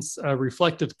resistance,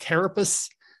 reflective carapace.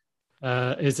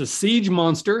 It's a siege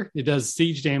monster. It does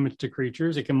siege damage to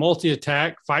creatures. It can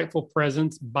multi-attack, fightful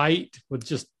presence, bite with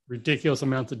just ridiculous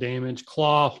amounts of damage,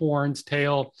 claw, horns,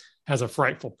 tail, has a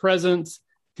frightful presence,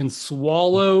 can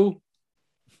swallow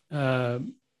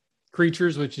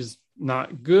creatures, which is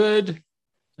not good.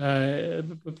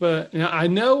 But now I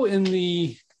know in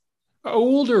the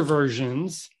older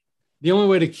versions, the only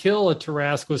way to kill a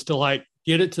Tarask was to like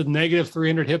get it to negative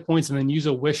 300 hit points and then use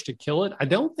a wish to kill it. I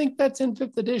don't think that's in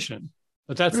 5th edition,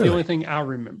 but that's the only thing I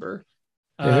remember.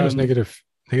 Yeah, it was negative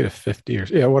 50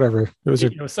 or whatever.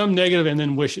 It was some negative and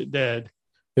then wish it dead.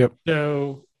 Yep.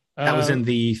 So that was in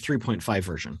the 3.5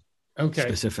 version. Okay.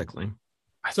 Specifically.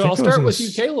 So I'll start with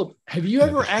you, Caleb. Have you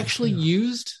ever actually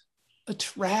used a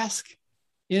Tarask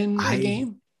in a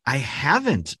game? I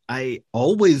haven't. I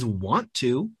always want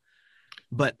to,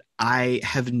 but I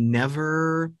have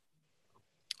never.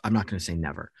 I'm not going to say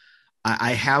never.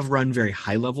 I have run very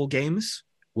high level games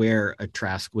where a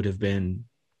Trask would have been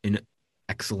an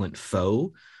excellent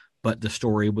foe, but the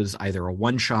story was either a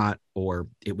one shot or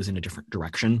it was in a different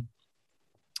direction.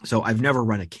 So I've never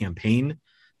run a campaign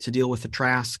to deal with a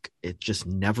Trask. It just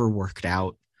never worked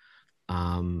out.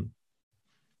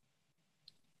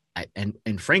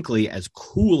 And frankly, as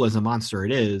cool as a monster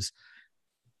it is,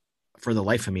 for the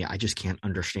life of me, I just can't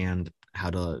understand how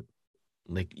to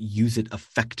like use it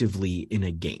effectively in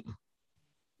a game.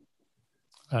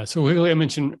 So I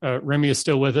mentioned Remy is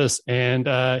still with us, and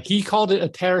he called it a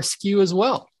Taraskew as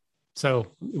well.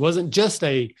 So it wasn't just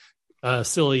a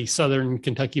silly Southern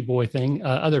Kentucky boy thing.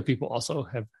 Other people also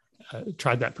have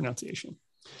tried that pronunciation.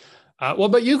 What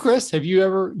about you, Chris? Have you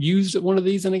ever used one of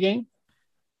these in a game?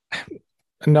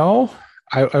 No,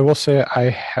 I will say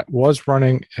I was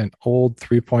running an old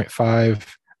 3.5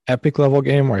 epic level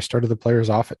game where I started the players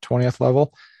off at 20th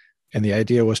level. And the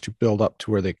idea was to build up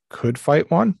to where they could fight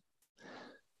one.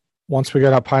 Once we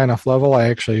got up high enough level, I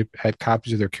actually had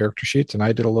copies of their character sheets and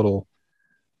I did a little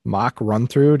mock run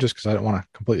through just because I didn't want to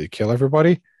completely kill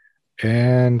everybody.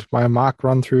 And my mock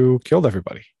run through killed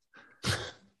everybody. So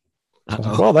I was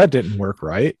like, well, that didn't work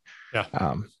right.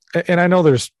 Yeah. And I know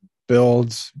there's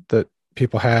builds that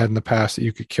people had in the past that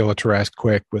you could kill a Tarask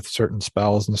quick with certain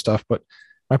spells and stuff, but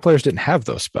my players didn't have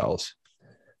those spells.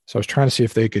 So I was trying to see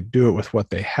if they could do it with what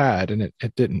they had, and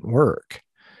it didn't work.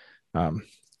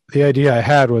 The idea I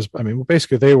had was,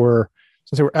 basically since they were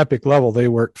epic level, they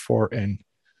worked for an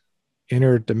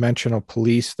interdimensional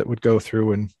police that would go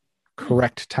through and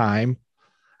correct time.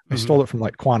 I stole it from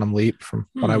like Quantum Leap from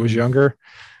when I was younger.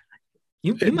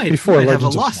 You might have a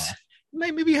loss.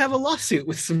 Maybe have a lawsuit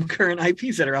with some current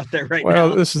IPs that are out there right now.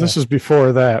 Well, this is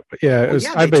before that, but yeah,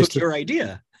 I based your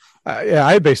idea.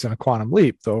 I based it on a Quantum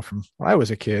Leap though. From when I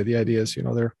was a kid, the idea is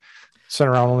they're sent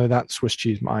around only that Swiss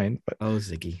cheese mind. But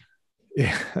Ziggy,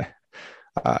 yeah,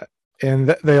 and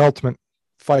the ultimate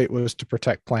fight was to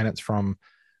protect planets from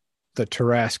the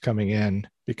Tarask coming in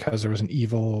because there was an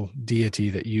evil deity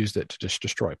that used it to just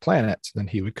destroy planets. And then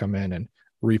he would come in and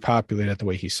repopulate it the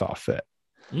way he saw fit.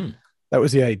 That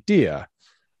was the idea.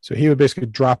 So he would basically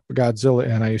drop Godzilla,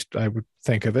 and I would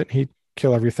think of it. He'd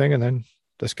kill everything, and then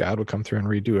this god would come through and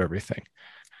redo everything.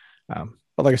 But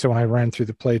like I said, when I ran through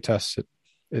the play tests,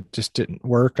 it just didn't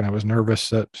work, and I was nervous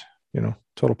that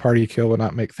total party kill would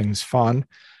not make things fun.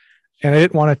 And I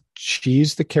didn't want to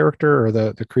cheese the character or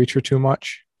the creature too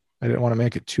much. I didn't want to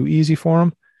make it too easy for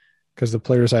them because the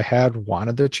players I had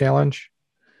wanted the challenge.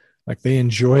 Like they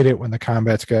enjoyed it when the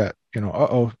combats got,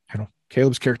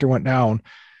 Caleb's character went down.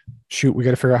 Shoot, we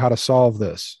got to figure out how to solve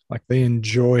this. Like they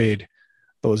enjoyed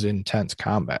those intense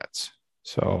combats.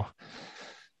 So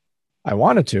I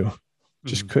wanted to,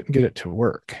 just couldn't get it to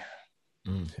work.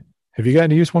 Have you gotten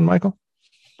to use one, Michael?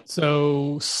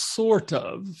 So sort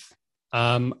of.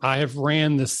 I have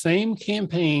ran the same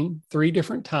campaign 3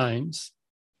 different times,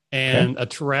 and a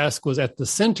Tarask was at the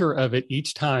center of it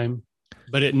each time.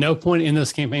 But at no point in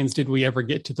those campaigns did we ever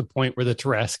get to the point where the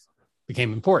Tarask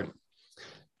became important.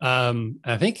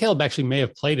 I think Caleb actually may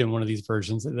have played in one of these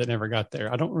versions that never got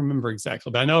there. I don't remember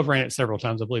exactly, but I know I've ran it several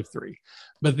times. I believe 3.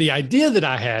 But the idea that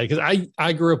I had, because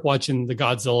I grew up watching the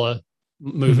Godzilla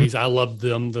movies. I loved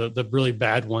them, the really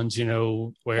bad ones,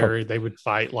 where they would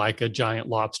fight like a giant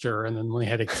lobster, and then when they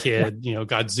had a kid,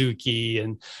 Godzuki,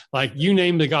 and like you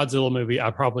name the Godzilla movie,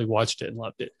 I probably watched it and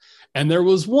loved it. And there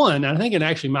was one, I think it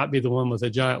actually might be the one with a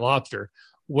giant lobster,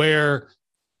 where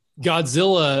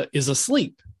Godzilla is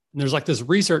asleep. And there's like this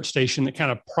research station that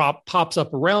kind of pops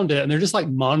up around it, and they're just like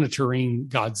monitoring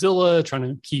Godzilla, trying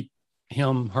to keep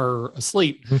her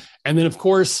asleep. And then, of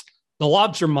course, the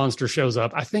lobster monster shows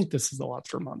up. I think this is the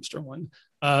lobster monster one.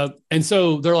 And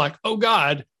so they're like, oh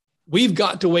God, we've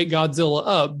got to wake Godzilla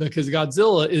up because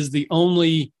Godzilla is the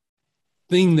only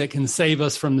thing that can save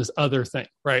us from this other thing,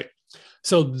 right?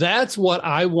 So that's what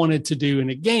I wanted to do in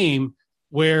a game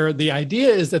where the idea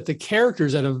is that the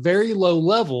characters at a very low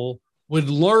level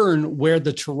would learn where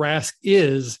the Tarrasque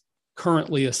is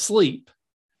currently asleep.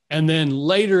 And then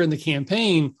later in the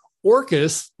campaign,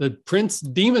 Orcus, the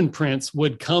demon prince,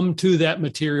 would come to that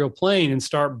material plane and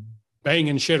start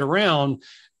banging shit around.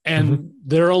 And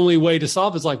their only way to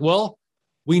solve is like, well,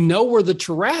 we know where the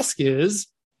Tarrasque is.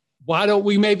 Why don't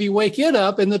we maybe wake it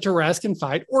up and the Tarrasque can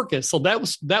fight Orcus? So that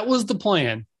was the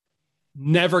plan.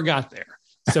 Never got there.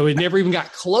 So it never even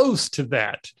got close to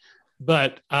that.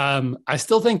 But I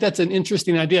still think that's an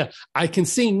interesting idea. I can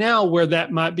see now where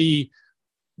that might be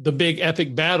the big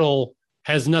epic battle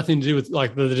has nothing to do with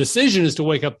like the decision is to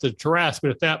wake up the Tarrasque.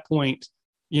 But at that point,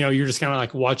 you're just kind of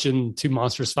like watching two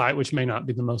monsters fight, which may not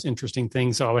be the most interesting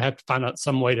thing. So I would have to find out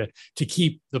some way to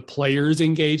keep the players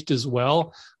engaged as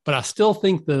well. But I still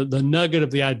think the nugget of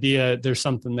the idea, there's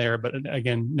something there, but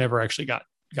again, never actually got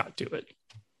to it.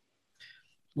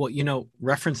 Well,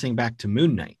 referencing back to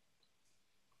Moon Knight,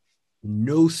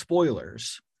 no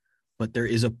spoilers, but there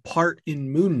is a part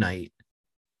in Moon Knight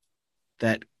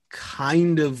that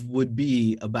kind of would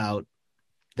be about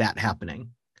that happening.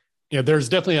 Yeah, there's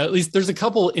definitely there's a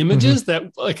couple images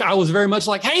that like I was very much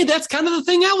like, hey, that's kind of the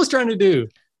thing I was trying to do.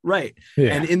 Right.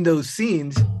 Yeah. And in those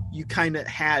scenes, you kind of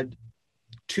had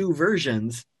two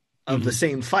versions of the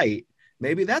same fight.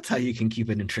 Maybe that's how you can keep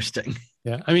it interesting.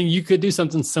 Yeah. I mean, you could do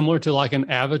something similar to like an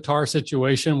Avatar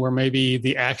situation where maybe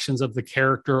the actions of the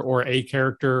character or a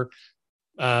character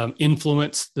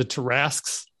influence the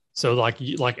Tarrasques. So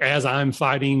like as I'm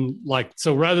fighting,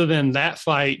 so rather than that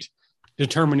fight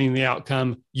determining the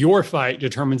outcome, your fight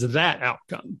determines that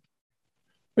outcome.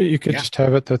 But you could just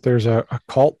have it that there's a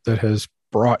cult that has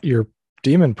brought your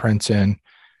demon prince in.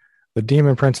 The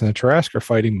demon prince and the Tarrasque are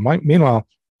fighting. Meanwhile,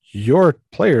 your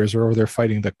players are over there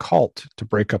fighting the cult to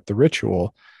break up the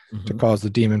ritual to cause the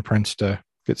demon prince to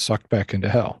get sucked back into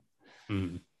hell. I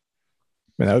mean,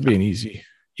 that would be an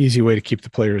easy way to keep the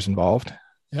players involved.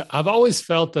 Yeah, I've always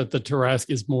felt that the Tarrasque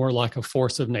is more like a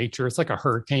force of nature. It's like a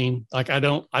hurricane. Like I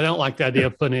don't like the idea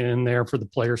of putting it in there for the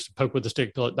players to poke with the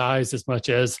stick till it dies as much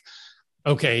as,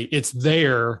 okay, it's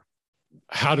there.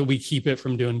 How do we keep it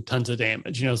from doing tons of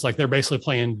damage? It's like they're basically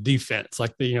playing defense.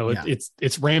 Like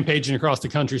it's rampaging across the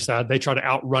countryside. They try to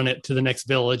outrun it to the next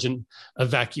village and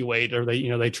evacuate, or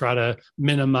they try to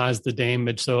minimize the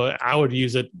damage. So I would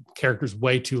use it characters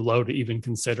way too low to even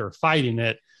consider fighting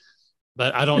it.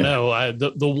 But I don't know.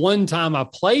 The one time I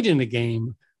played in a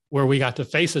game where we got to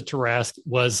face a Tarrasque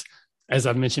was, as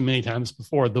I've mentioned many times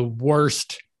before, the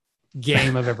worst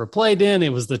game I've ever played in.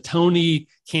 It was the Tony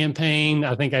campaign.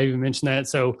 I think I even mentioned that.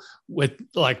 So with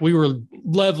we were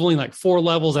leveling 4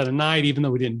 levels at a night, even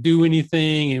though we didn't do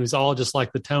anything. It was all just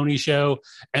like the Tony show.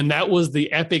 And that was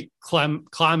the epic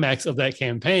climax of that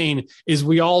campaign is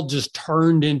we all just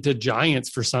turned into giants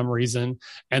for some reason.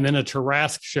 And then a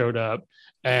Tarrasque showed up.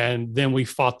 And then we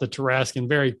fought the Tarrasque, and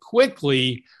very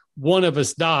quickly, one of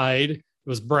us died. It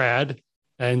was Brad.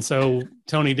 And so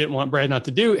Tony didn't want Brad not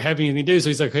to have anything to do. So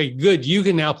he's like, hey, good, you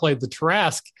can now play the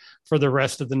Tarrasque for the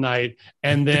rest of the night.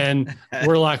 And then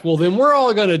we're like, well, then we're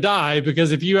all going to die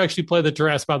because if you actually play the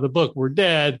Tarrasque by the book, we're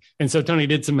dead. And so Tony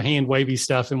did some hand wavy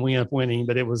stuff and we ended up winning,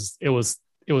 but it was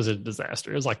a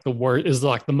disaster. It was like the worst, it was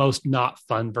like the most not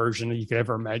fun version you could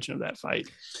ever imagine of that fight.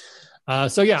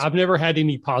 So yeah, I've never had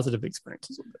any positive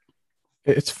experiences with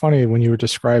it. It's funny when you were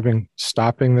describing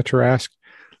stopping the Tarrasque,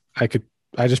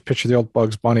 I just picture the old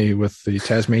Bugs Bunny with the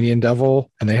Tasmanian devil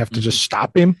and they have to just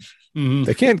stop him.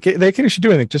 They can't actually do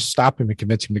anything. Just stop him and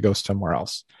convince him to go somewhere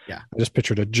else. Yeah. I just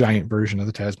pictured a giant version of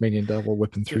the Tasmanian devil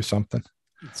whipping through something.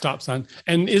 Stop sign.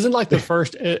 And isn't the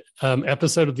first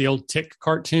episode of the old Tick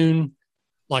cartoon,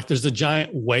 there's a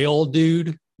giant whale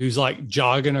dude who's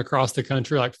jogging across the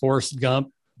country like Forrest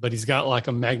Gump, but he's got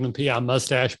a Magnum PI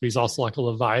mustache, but he's also like a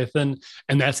Leviathan.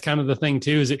 And that's kind of the thing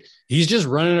too, is he's just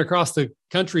running across the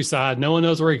countryside. No one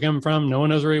knows where he came from. No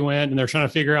one knows where he went. And they're trying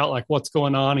to figure out what's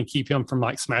going on and keep him from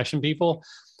smashing people.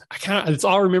 It's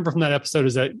all I remember from that episode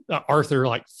is that Arthur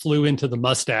flew into the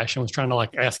mustache and was trying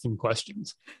to ask him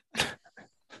questions.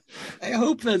 I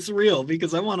hope that's real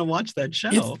because I want to watch that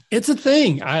show. It's a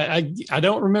thing. I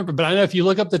don't remember, but I know if you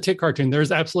look up the Tick cartoon,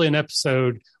 there's absolutely an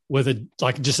episode with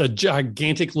just a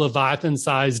gigantic Leviathan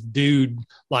sized dude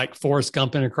Forrest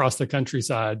Gumping across the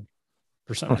countryside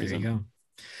for some reason. There you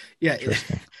go.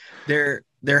 Yeah,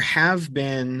 there have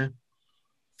been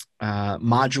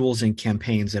modules and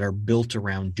campaigns that are built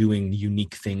around doing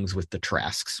unique things with the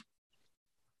Trasks.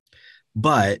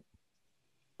 But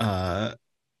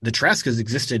the Trask has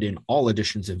existed in all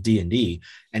editions of D&D,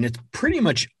 and it's pretty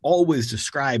much always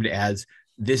described as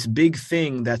this big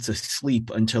thing that's asleep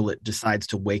until it decides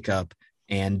to wake up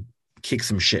and kick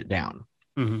some shit down.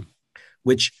 Mm-hmm.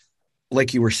 Which,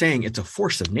 like you were saying, it's a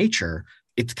force of nature.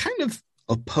 It's kind of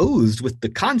opposed with the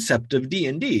concept of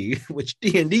D&D, which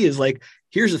D&D is like,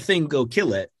 here's a thing, go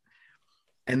kill it.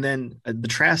 And then the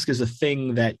Trask is a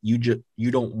thing that you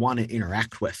don't want to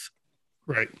interact with.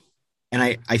 Right. And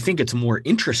I think it's more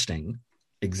interesting,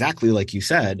 exactly like you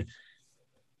said,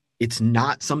 it's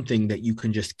not something that you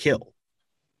can just kill.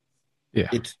 Yeah.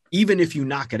 It's, even if you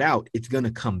knock it out, it's going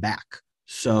to come back.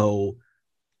 So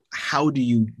how do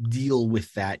you deal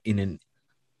with that in an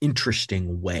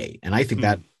interesting way? And I think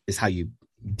that is how you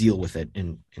deal with it. I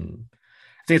think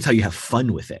it's how you have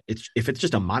fun with it. If it's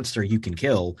just a monster you can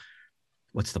kill,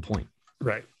 what's the point?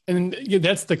 Right. And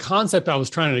that's the concept I was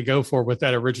trying to go for with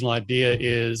that original idea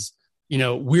is,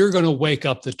 we're going to wake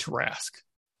up the Trask.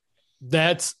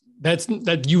 That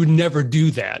you would never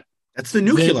do that. That's the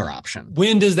nuclear option.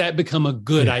 When does that become a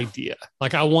good idea?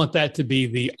 Like, I want that to be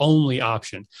the only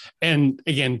option. And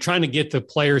again, trying to get the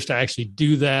players to actually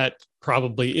do that,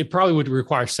 it probably would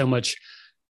require so much,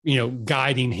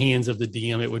 guiding hands of the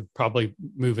DM. It would probably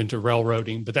move into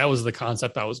railroading, but that was the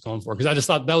concept I was going for. Because I just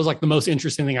thought that was like the most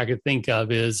interesting thing I could think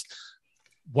of is,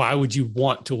 why would you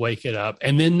want to wake it up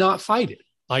and then not fight it?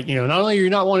 Like, not only are you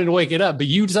not wanting to wake it up, but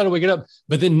you decide to wake it up,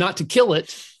 but then not to kill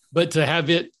it, but to have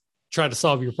it try to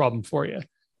solve your problem for you.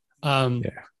 Now,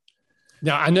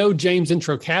 I know James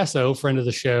Introcaso, friend of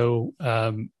the show,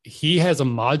 he has a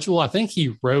module. I think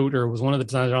he wrote or was one of the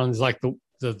designers on is like the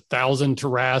 1,000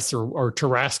 Tarrasque or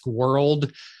Tarrasque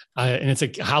World. And it's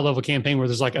a high level campaign where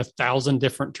there's like 1,000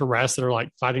 different Tarrasques that are like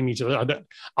fighting each other.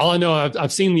 All I know,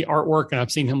 I've seen the artwork and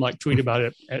I've seen him like tweet about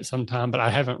it at some time, but I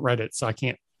haven't read it. So I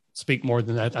can't speak more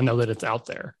than that. I know that it's out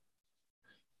there.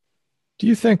 Do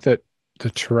you think that the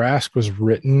Tarrasque was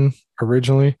written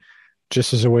originally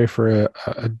just as a way for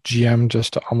a GM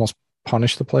just to almost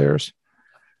punish the players?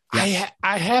 I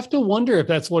have to wonder if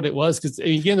that's what it was. Because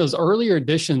again, those earlier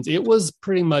editions, it was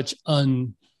pretty much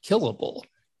unkillable.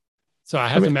 So I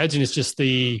have to imagine it's just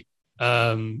the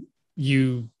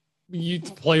you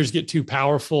players get too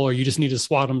powerful, or you just need to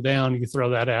swat them down. You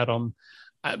throw that at them.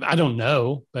 I don't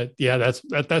know, but yeah, that's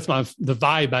the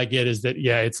vibe I get is that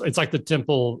it's like the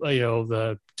temple,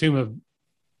 the Tomb of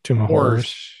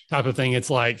Horrors type of thing. It's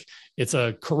like it's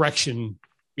a correction,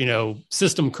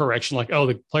 system correction. Like, oh,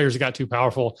 the players got too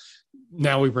powerful.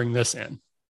 Now we bring this in.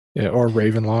 Yeah, or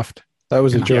Ravenloft. That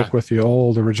was a joke with the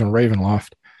old original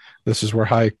Ravenloft. This is where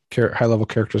high level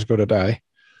characters go to die.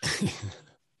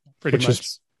 Pretty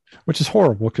much. Which is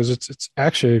horrible because it's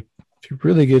actually, if you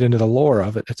really get into the lore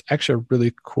of it, it's actually a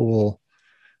really cool,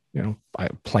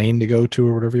 plane to go to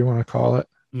or whatever you want to call it.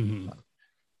 Mm-hmm.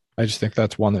 I just think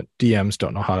that's one that DMs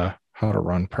don't know how to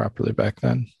run properly back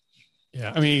then.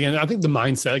 Yeah. I mean, again, I think the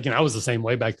mindset, again, I was the same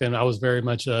way back then. I was very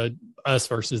much us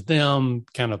versus them,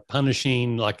 kind of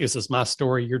punishing, like, this is my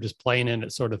story, you're just playing in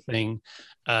it sort of thing.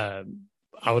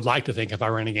 I would like to think if I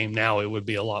ran a game now, it would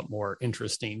be a lot more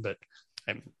interesting, but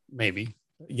maybe,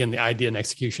 again, the idea and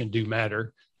execution do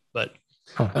matter. But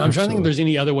I'm trying to think if there's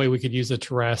any other way we could use a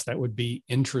Tarrasque that would be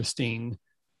interesting,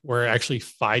 where actually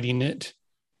fighting it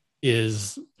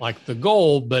is like the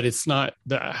goal, but it's not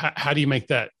how do you make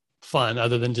that fun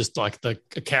other than just like a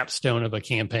capstone of a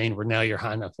campaign where now you're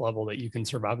high enough level that you can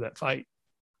survive that fight?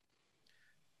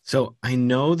 So I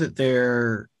know that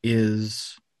there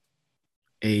is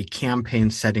a campaign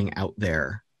setting out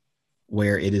there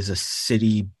where it is a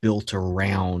city built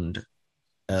around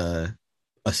a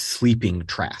sleeping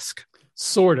Trask.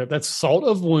 Sort of. That's Salt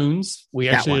of Wounds. We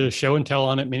actually did a show and tell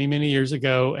on it many, many years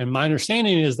ago. And my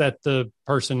understanding is that the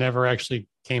person never actually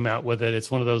came out with it. It's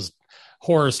one of those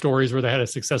horror stories where they had a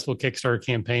successful Kickstarter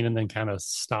campaign and then kind of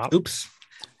stopped. Oops.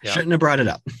 Yeah. Shouldn't have brought it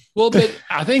up. Well, but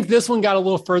I think this one got a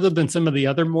little further than some of the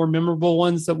other more memorable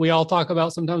ones that we all talk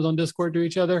about sometimes on Discord to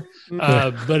each other.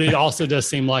 But it also does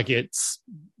seem like it's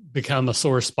become a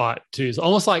sore spot too. It's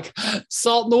almost like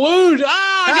salt in the wound.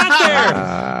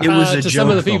 I got there. It was a to joke some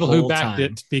of the people who backed time.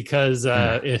 it because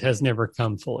it has never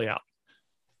come fully out.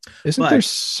 Isn't there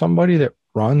somebody that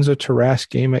runs a Tarrasque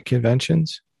game at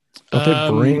conventions? Don't they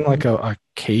bring like a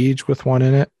cage with one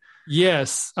in it?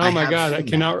 Yes. Oh my God. I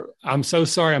cannot. I'm so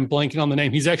sorry. I'm blanking on the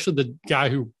name. He's actually the guy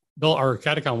who built our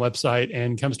Catacon website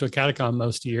and comes to a Catacon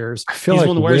most years. I feel he's like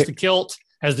one that wears the kilt,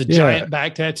 has the giant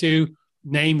back tattoo.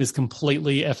 name is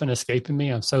completely effing escaping me.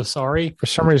 I'm so sorry. For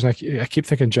some reason, I keep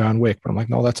thinking John Wick, but I'm like,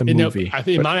 no, that's a movie. I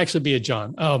think it might actually be a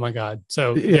John. Oh my God.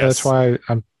 So yeah, yes. That's why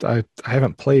I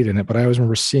haven't played in it, but I always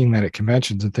remember seeing that at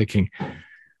conventions and thinking,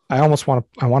 I want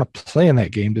to play in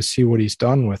that game to see what he's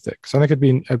done with it. Cause I think it'd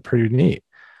be pretty neat.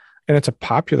 And it's a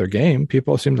popular game.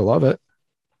 People seem to love it.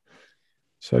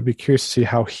 So I'd be curious to see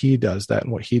how he does that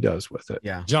and what he does with it.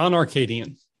 Yeah. John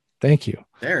Arcadian. Thank you.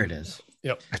 There it is.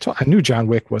 Yep. I knew John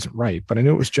Wick wasn't right, but I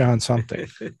knew it was John something.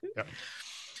 Yeah.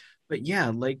 But yeah,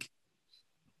 like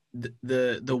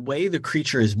the way the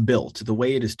creature is built, the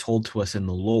way it is told to us in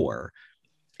the lore,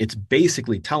 it's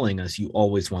basically telling us you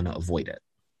always want to avoid it.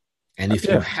 And if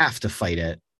you have to fight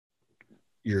it,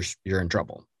 you're in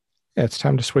trouble. Yeah, it's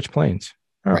time to switch planes.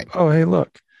 Right. Oh, hey,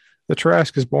 look. The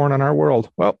Trask is born on our world.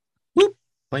 Well,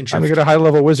 Plane time shift. to get a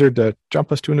high-level wizard to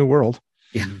jump us to a new world.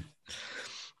 Yeah.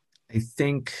 I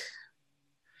think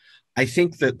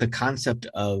that the concept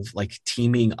of like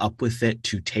teaming up with it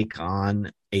to take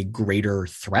on a greater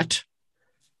threat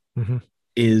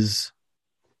is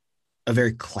a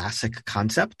very classic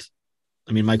concept.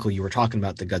 I mean, Michael, you were talking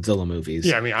about the Godzilla movies.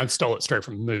 Yeah, I mean, I stole it straight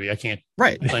from the movie. I can't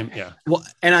claim. Yeah. Well,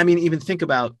 and I mean, even think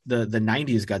about the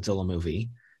 90s Godzilla movie.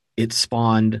 It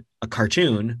spawned a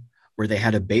cartoon where they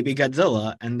had a baby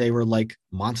Godzilla and they were like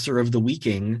monster of the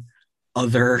weeking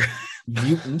other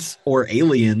mutants or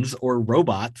aliens or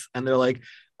robots. And they're like,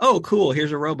 oh, cool.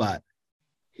 Here's a robot.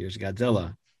 Here's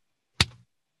Godzilla.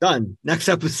 Done. Next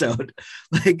episode.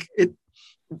 Like it.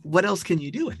 What else can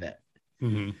you do with it?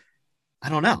 Mm-hmm. I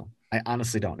don't know. I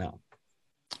honestly don't know.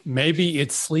 Maybe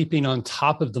it's sleeping on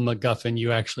top of the MacGuffin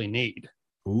you actually need.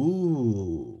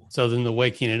 Ooh. So then the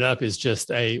waking it up is just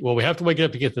we have to wake it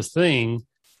up to get this thing.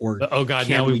 Or oh God,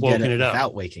 now we've woken it up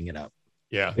without waking it up.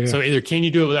 Yeah. So either can you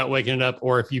do it without waking it up,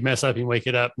 or if you mess up and wake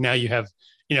it up, now you have,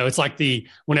 it's like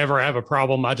whenever I have a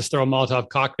problem, I just throw a Molotov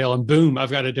cocktail and boom,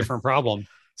 I've got a different problem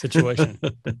situation.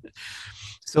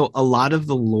 So a lot of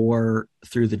the lore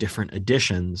through the different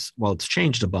editions, while it's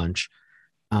changed a bunch,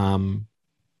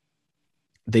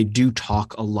 they do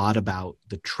talk a lot about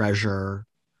the treasure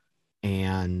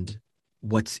and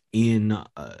what's in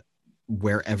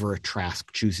wherever a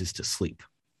Trask chooses to sleep.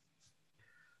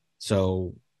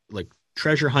 So like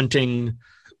treasure hunting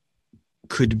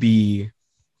could be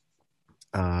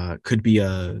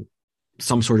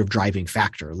some sort of driving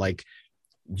factor. Like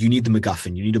you need the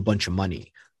MacGuffin, you need a bunch of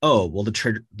money. Oh, well,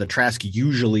 the Trask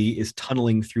usually is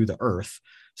tunneling through the earth.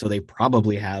 So they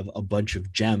probably have a bunch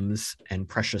of gems and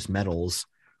precious metals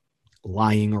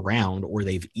lying around, or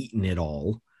they've eaten it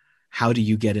all. How do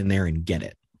you get in there and get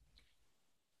it?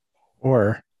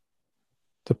 Or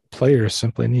the players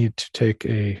simply need to take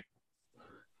a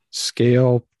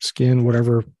skin,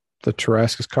 whatever the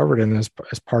Trask is covered in as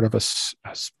part of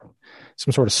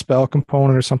some sort of spell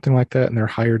component or something like that, and they're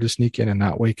hired to sneak in and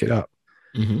not wake it up.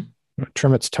 Mm-hmm.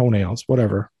 Trim its toenails,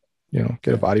 whatever,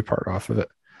 get a body part off of it.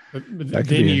 But that could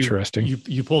be interesting.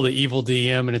 You pull the evil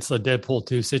DM and it's a Deadpool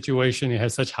 2 situation. It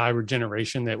has such high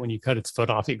regeneration that when you cut its foot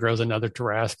off, it grows another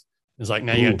Trask. It's like,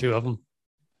 now you got two of them.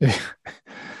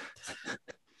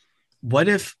 What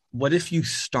if you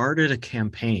started a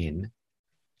campaign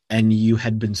and you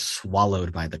had been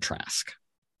swallowed by the Trask?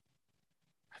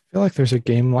 I feel like there's a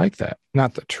game like that.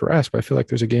 Not the Trask, but I feel like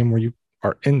there's a game where you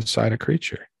are inside a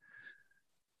creature.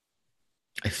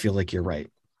 I feel like you're right.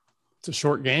 It's a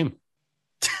short game.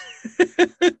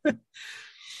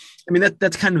 I mean,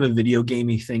 that's kind of a video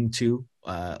gamey thing too.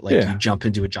 You jump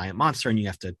into a giant monster and you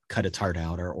have to cut its heart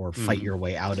out or fight your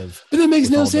way out of. But that makes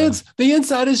no sense. The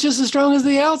inside is just as strong as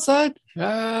the outside.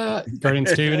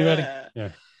 Guardians 2, anybody?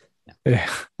 Yeah.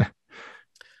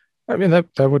 I mean, that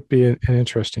would be an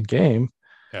interesting game.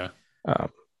 Yeah.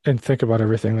 And think about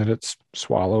everything that it's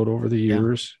swallowed over the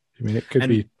years. Yeah. I mean, it could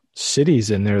be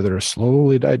cities in there that are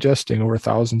slowly digesting over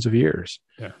thousands of years.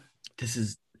 Yeah.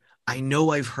 I know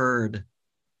I've heard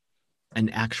an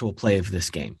actual play of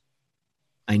this game.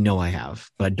 I know I have,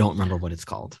 but I don't remember what it's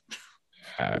called.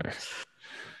 I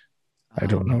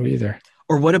don't know either.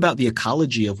 Or what about the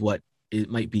ecology of what it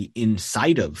might be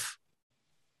inside of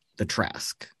the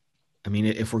Trask? I mean,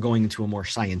 if we're going into a more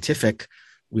scientific,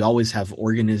 we always have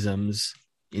organisms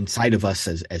inside of us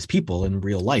as people in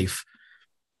real life,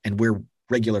 and we're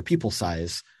regular people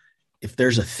size. If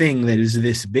there's a thing that is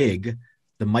this big,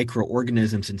 the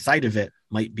microorganisms inside of it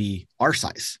might be our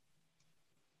size.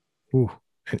 Ooh,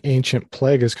 an ancient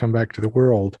plague has come back to the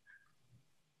world.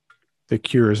 The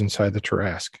cure is inside the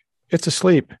Trask. It's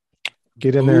asleep.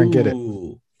 Get in there and get it.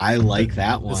 I like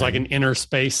that one. It's like an inner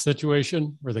space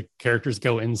situation where the characters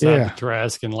go inside the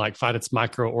Trask and like fight its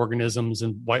microorganisms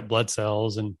and white blood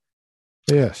cells. And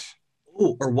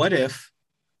or what if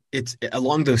it's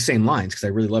along those same lines, because I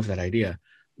really love that idea.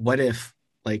 What if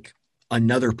like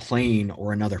another plane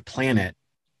or another planet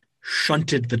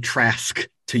shunted the Trask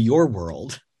to your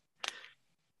world,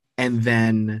 and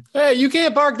then hey, you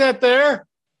can't park that there.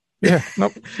 Yeah,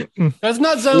 nope. That's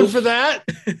not zoned for that.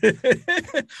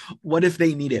 What if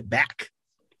they need it back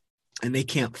and they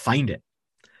can't find it?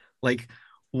 Like,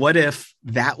 what if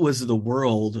that was the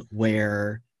world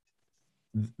where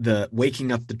the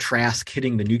waking up the Trask,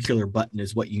 hitting the nuclear button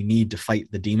is what you need to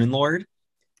fight the Demon Lord,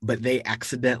 but they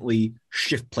accidentally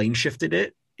plane shifted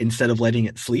it instead of letting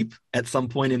it sleep at some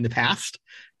point in the past,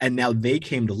 and now they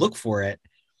came to look for it.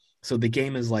 So the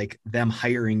game is like them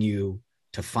hiring you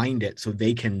to find it so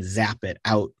they can zap it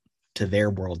out to their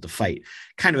world to fight.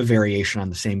 Kind of a variation on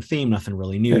the same theme, nothing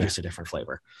really new, just a different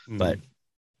flavor. But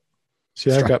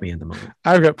see, struck me in the moment.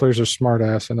 I've got players who are smart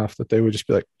ass enough that they would just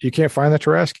be like, you can't find the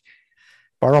Trask?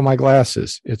 Borrow my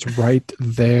glasses. It's right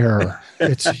there.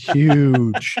 It's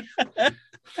huge.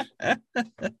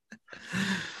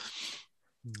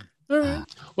 All right.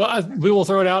 Well, we will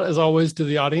throw it out as always to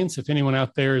the audience. If anyone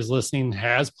out there is listening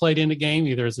has played in a game,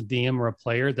 either as a DM or a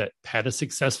player that had a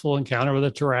successful encounter with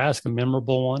a Tarrasque, a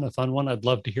memorable one, a fun one, I'd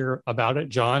love to hear about it.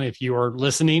 John, if you are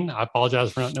listening, I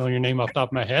apologize for not knowing your name off the top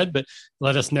of my head, but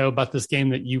let us know about this game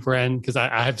that you've ran, because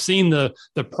I have seen the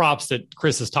props that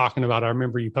Chris is talking about. I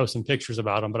remember you posting pictures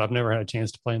about them, but I've never had a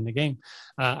chance to play in the game.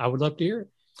 I would love to hear it.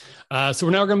 So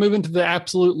we're now going to move into the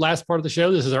absolute last part of the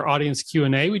show. This is our audience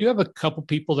Q&A. We do have a couple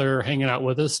people that are hanging out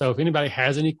with us. So if anybody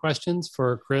has any questions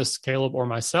for Chris, Caleb, or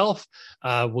myself,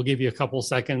 we'll give you a couple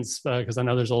seconds because I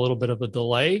know there's a little bit of a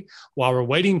delay. While we're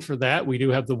waiting for that, we do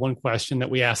have the one question that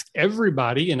we ask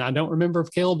everybody. And I don't remember if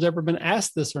Caleb's ever been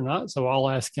asked this or not, so I'll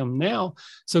ask him now.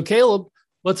 So Caleb,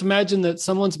 let's imagine that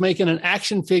someone's making an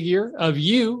action figure of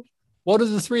you. What are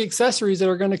the 3 accessories that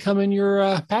are going to come in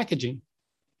your packaging?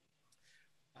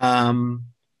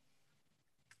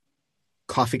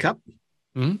 Coffee cup,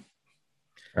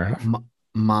 mm-hmm.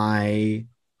 my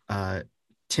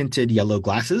tinted yellow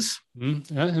glasses,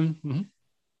 mm-hmm.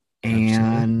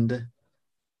 and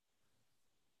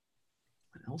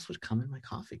what else would come in my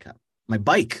coffee cup? My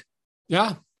bike.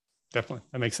 Yeah, definitely.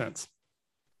 That makes sense.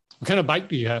 What kind of bike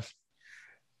do you have?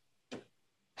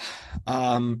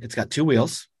 It's got 2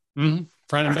 wheels, front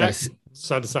and back,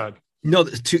 side to side. No,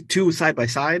 two side by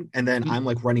side, and then I'm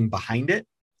like running behind it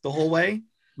the whole way.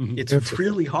 It's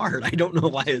really hard. I don't know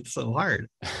why it's so hard.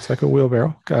 It's like a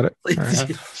wheelbarrow. Got it.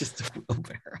 It's just a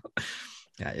wheelbarrow.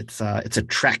 Yeah, it's a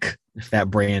Trek, if that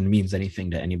brand means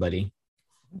anything to anybody.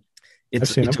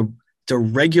 It's a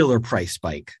regular price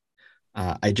bike.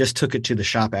 I just took it to the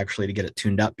shop actually to get it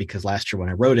tuned up, because last year when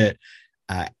I rode it,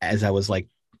 as I was like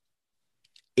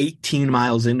 18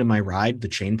 miles into my ride, the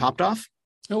chain popped off.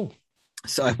 Oh.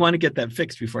 So I want to get that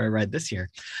fixed before I ride this year.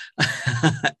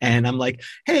 And I'm like,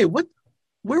 hey, what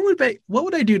would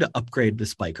I do to upgrade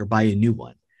this bike or buy a new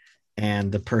one?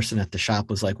 And the person at the shop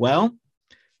was like, well,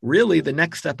 really the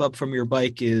next step up from your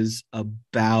bike is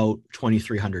about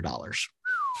 $2,300.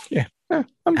 Yeah. I'm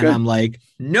good. And I'm like,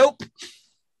 nope.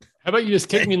 How about you just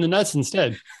kick me in the nuts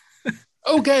instead?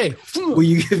 Okay. Will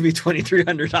you give me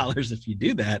 $2,300 if you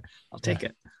do that? I'll take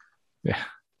it. Yeah.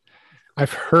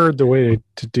 I've heard the way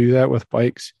to do that with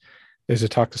bikes is to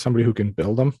talk to somebody who can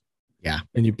build them. Yeah.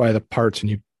 And you buy the parts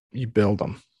and you build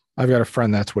them. I've got a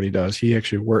friend, that's what he does. He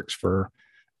actually works for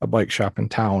a bike shop in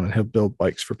town, and he'll build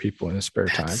bikes for people in his spare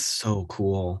time. That's so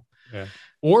cool. Yeah.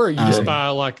 Or you just buy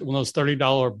like one of those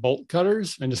 $30 bolt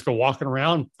cutters and just go walking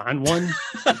around, find one.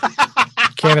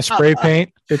 Can of spray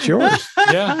paint, it's yours.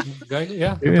 Yeah. Exactly.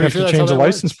 Yeah. You have to change the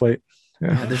license plate.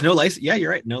 Yeah. There's no license. Yeah,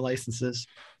 you're right. No licenses.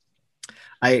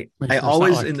 I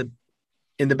always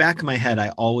in the back of my head, I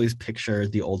always picture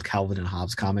the old Calvin and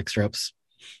Hobbes comic strips,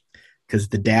 because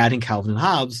the dad in Calvin and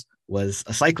Hobbes was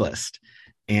a cyclist,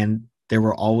 and there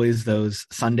were always those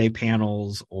Sunday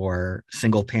panels or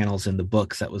single panels in the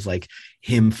books that was like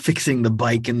him fixing the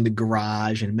bike in the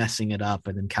garage and messing it up,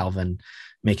 and then Calvin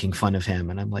making fun of him.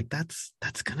 And I'm like, that's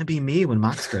going to be me when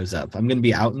Mox grows up. I'm going to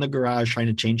be out in the garage trying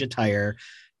to change a tire,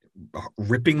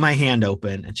 ripping my hand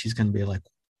open, and she's going to be like,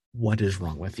 what is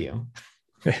wrong with you?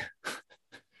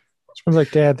 I'm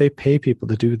like, Dad, they pay people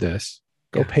to do this.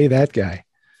 Go pay that guy.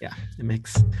 Yeah, it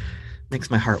makes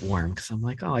my heart warm, because I'm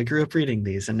like, oh, I grew up reading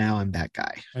these, and now I'm that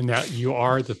guy. And now you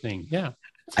are the thing. Yeah.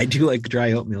 I do like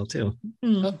dry oatmeal too.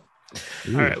 All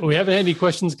right. Well, we haven't had any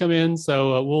questions come in,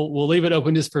 so we'll leave it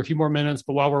open just for a few more minutes.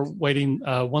 But while we're waiting,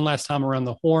 one last time around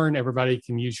the horn, everybody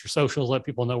can use your socials, let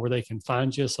people know where they can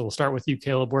find you. So we'll start with you,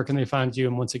 Caleb. Where can they find you?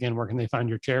 And once again, where can they find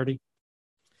your charity?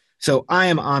 So I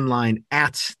am online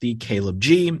at the Caleb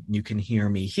G. You can hear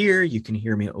me here. You can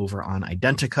hear me over on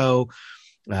Identico.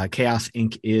 Chaos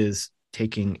Inc. is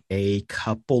taking a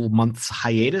couple months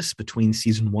hiatus between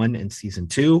season 1 and season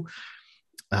 2.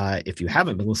 If you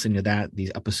haven't been listening to that,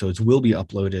 these episodes will be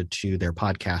uploaded to their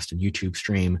podcast and YouTube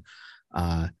stream.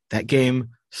 That game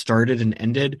started and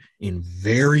ended in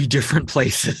very different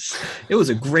places. It was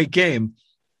a great game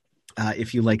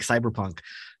if you like cyberpunk.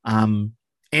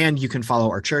 And you can follow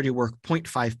our charity work.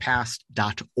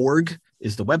 0.5past.org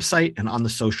is the website, and on the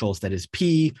socials, that is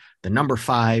P, the number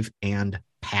 5, and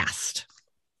past.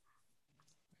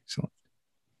 Excellent.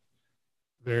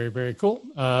 Very, very cool.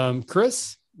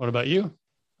 Chris, what about you?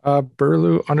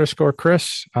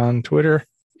 Burlew_Chris on Twitter.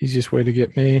 Easiest way to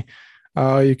get me.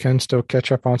 You can still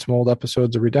catch up on some old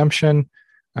episodes of Redemption.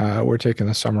 We're taking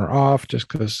the summer off just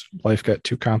because life got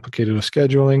too complicated with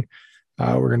scheduling.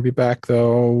 We're going to be back,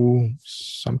 though,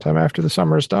 sometime after the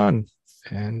summer is done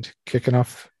and kicking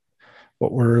off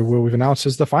what we've announced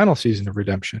is the final season of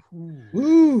Redemption.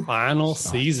 Woo! Final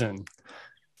season.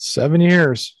 7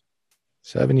 years.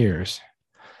 7 years.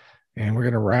 And we're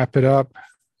going to wrap it up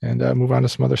and move on to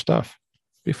some other stuff.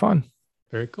 Be fun.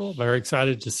 Very cool. Very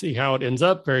excited to see how it ends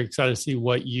up. Very excited to see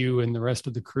what you and the rest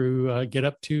of the crew get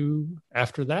up to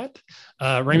after that.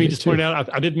 Ramey just pointed out,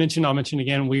 I'll mention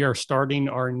again, we are starting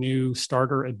our new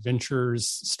Starter Adventures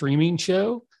streaming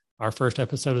show. Our first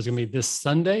episode is going to be this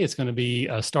Sunday. It's going to be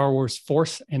Star Wars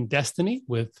Force and Destiny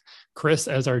with Chris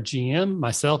as our GM.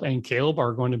 Myself and Caleb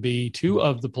are going to be 2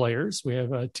 of the players. We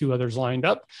have 2 others lined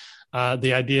up.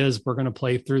 The idea is we're going to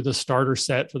play through the starter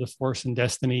set for the Force and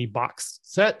Destiny box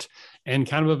set and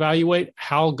kind of evaluate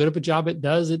how good of a job it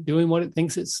does at doing what it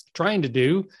thinks it's trying to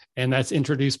do. And that's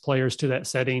introduce players to that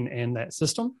setting and that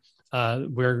system.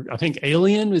 I think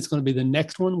Alien is going to be the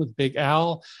next one with Big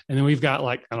Al. And then we've got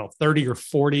 30 or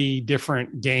 40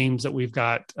 different games that we've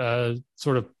got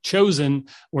sort of chosen.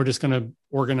 We're just going to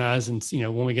organize and,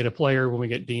 when we get a player, when we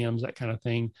get DMs, that kind of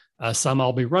thing. Some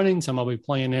I'll be running, some I'll be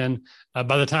playing in.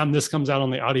 By the time this comes out on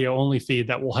the audio only feed,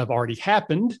 that will have already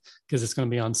happened because it's going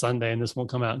to be on Sunday and this won't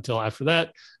come out until after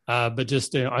that. But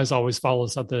just as always, follow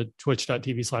us at the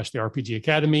twitch.tv/the RPG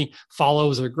Academy.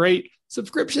 Follows are great.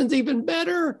 Subscriptions even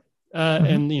better.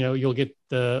 And you'll get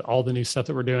all the new stuff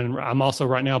that we're doing. I'm also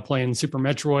right now playing Super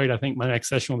Metroid. I think my next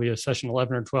session will be a session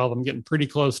 11 or 12. I'm getting pretty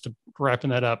close to wrapping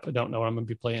that up. I don't know what I'm going to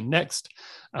be playing next.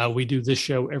 We do this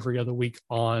show every other week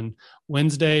on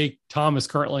Wednesday. Tom is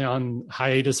currently on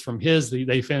hiatus from his.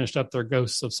 They finished up their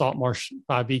Ghosts of Saltmarsh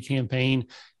 5e campaign.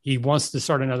 He wants to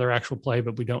start another actual play,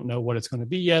 but we don't know what it's going to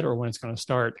be yet or when it's going to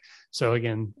start. So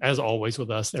again, as always with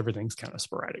us, everything's kind of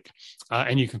sporadic.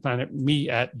 And you can find me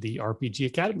at the RPG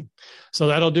Academy. So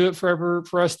that'll do it for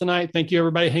us tonight. Thank you,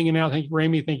 everybody hanging out. Thank you,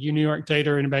 Ramey. Thank you, New York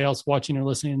Tater. Anybody else watching or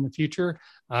listening in the future.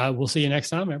 We'll see you next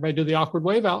time. Everybody do the awkward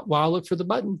wave out while I look for the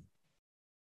button.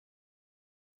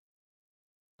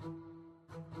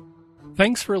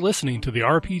 Thanks for listening to the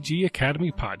RPG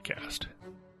Academy podcast.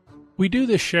 We do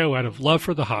this show out of love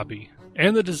for the hobby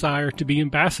and the desire to be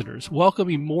ambassadors,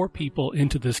 welcoming more people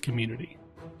into this community.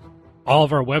 All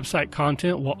of our website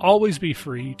content will always be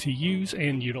free to use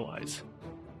and utilize.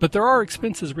 But there are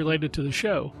expenses related to the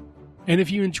show, and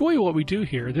if you enjoy what we do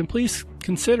here, then please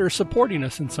consider supporting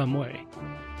us in some way.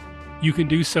 You can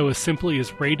do so as simply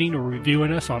as rating or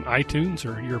reviewing us on iTunes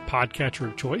or your podcatcher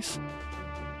of choice.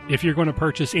 If you're going to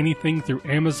purchase anything through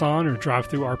Amazon or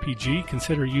DriveThruRPG,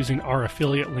 consider using our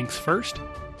affiliate links first,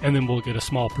 and then we'll get a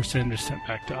small percentage sent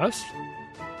back to us.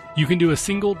 You can do a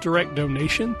single direct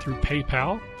donation through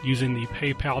PayPal using the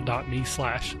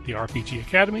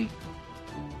paypal.me/therepgacademy,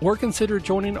 or consider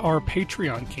joining our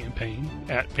Patreon campaign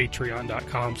at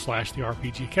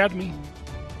patreon.com/therepgacademy.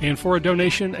 And for a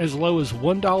donation as low as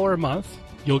 $1 a month,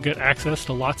 you'll get access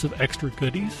to lots of extra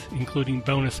goodies, including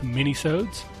bonus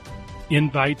minisodes,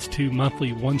 invites to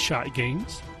monthly one-shot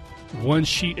games,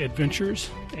 one-sheet adventures,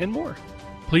 and more.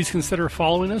 Please consider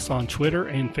following us on Twitter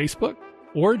and Facebook,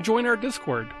 or join our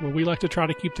Discord, where we like to try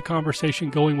to keep the conversation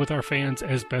going with our fans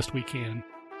as best we can,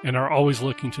 and are always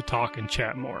looking to talk and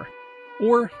chat more.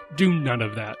 Or do none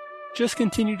of that. Just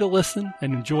continue to listen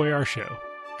and enjoy our show,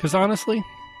 because honestly,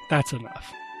 that's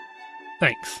enough.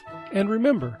 Thanks, and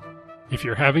remember, if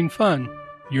you're having fun,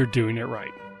 you're doing it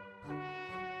right.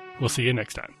 We'll see you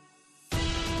next time.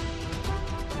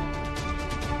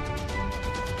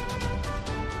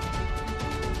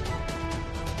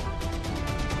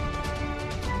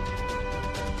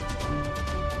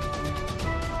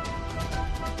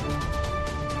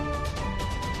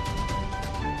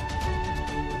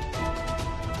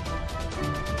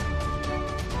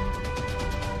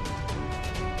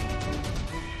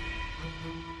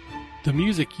 The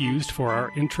music used for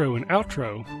our intro and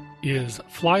outro is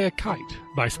Fly a Kite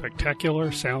by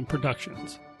Spectacular Sound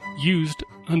Productions. used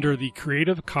under the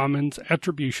Creative Commons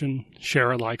Attribution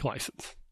Share-alike license.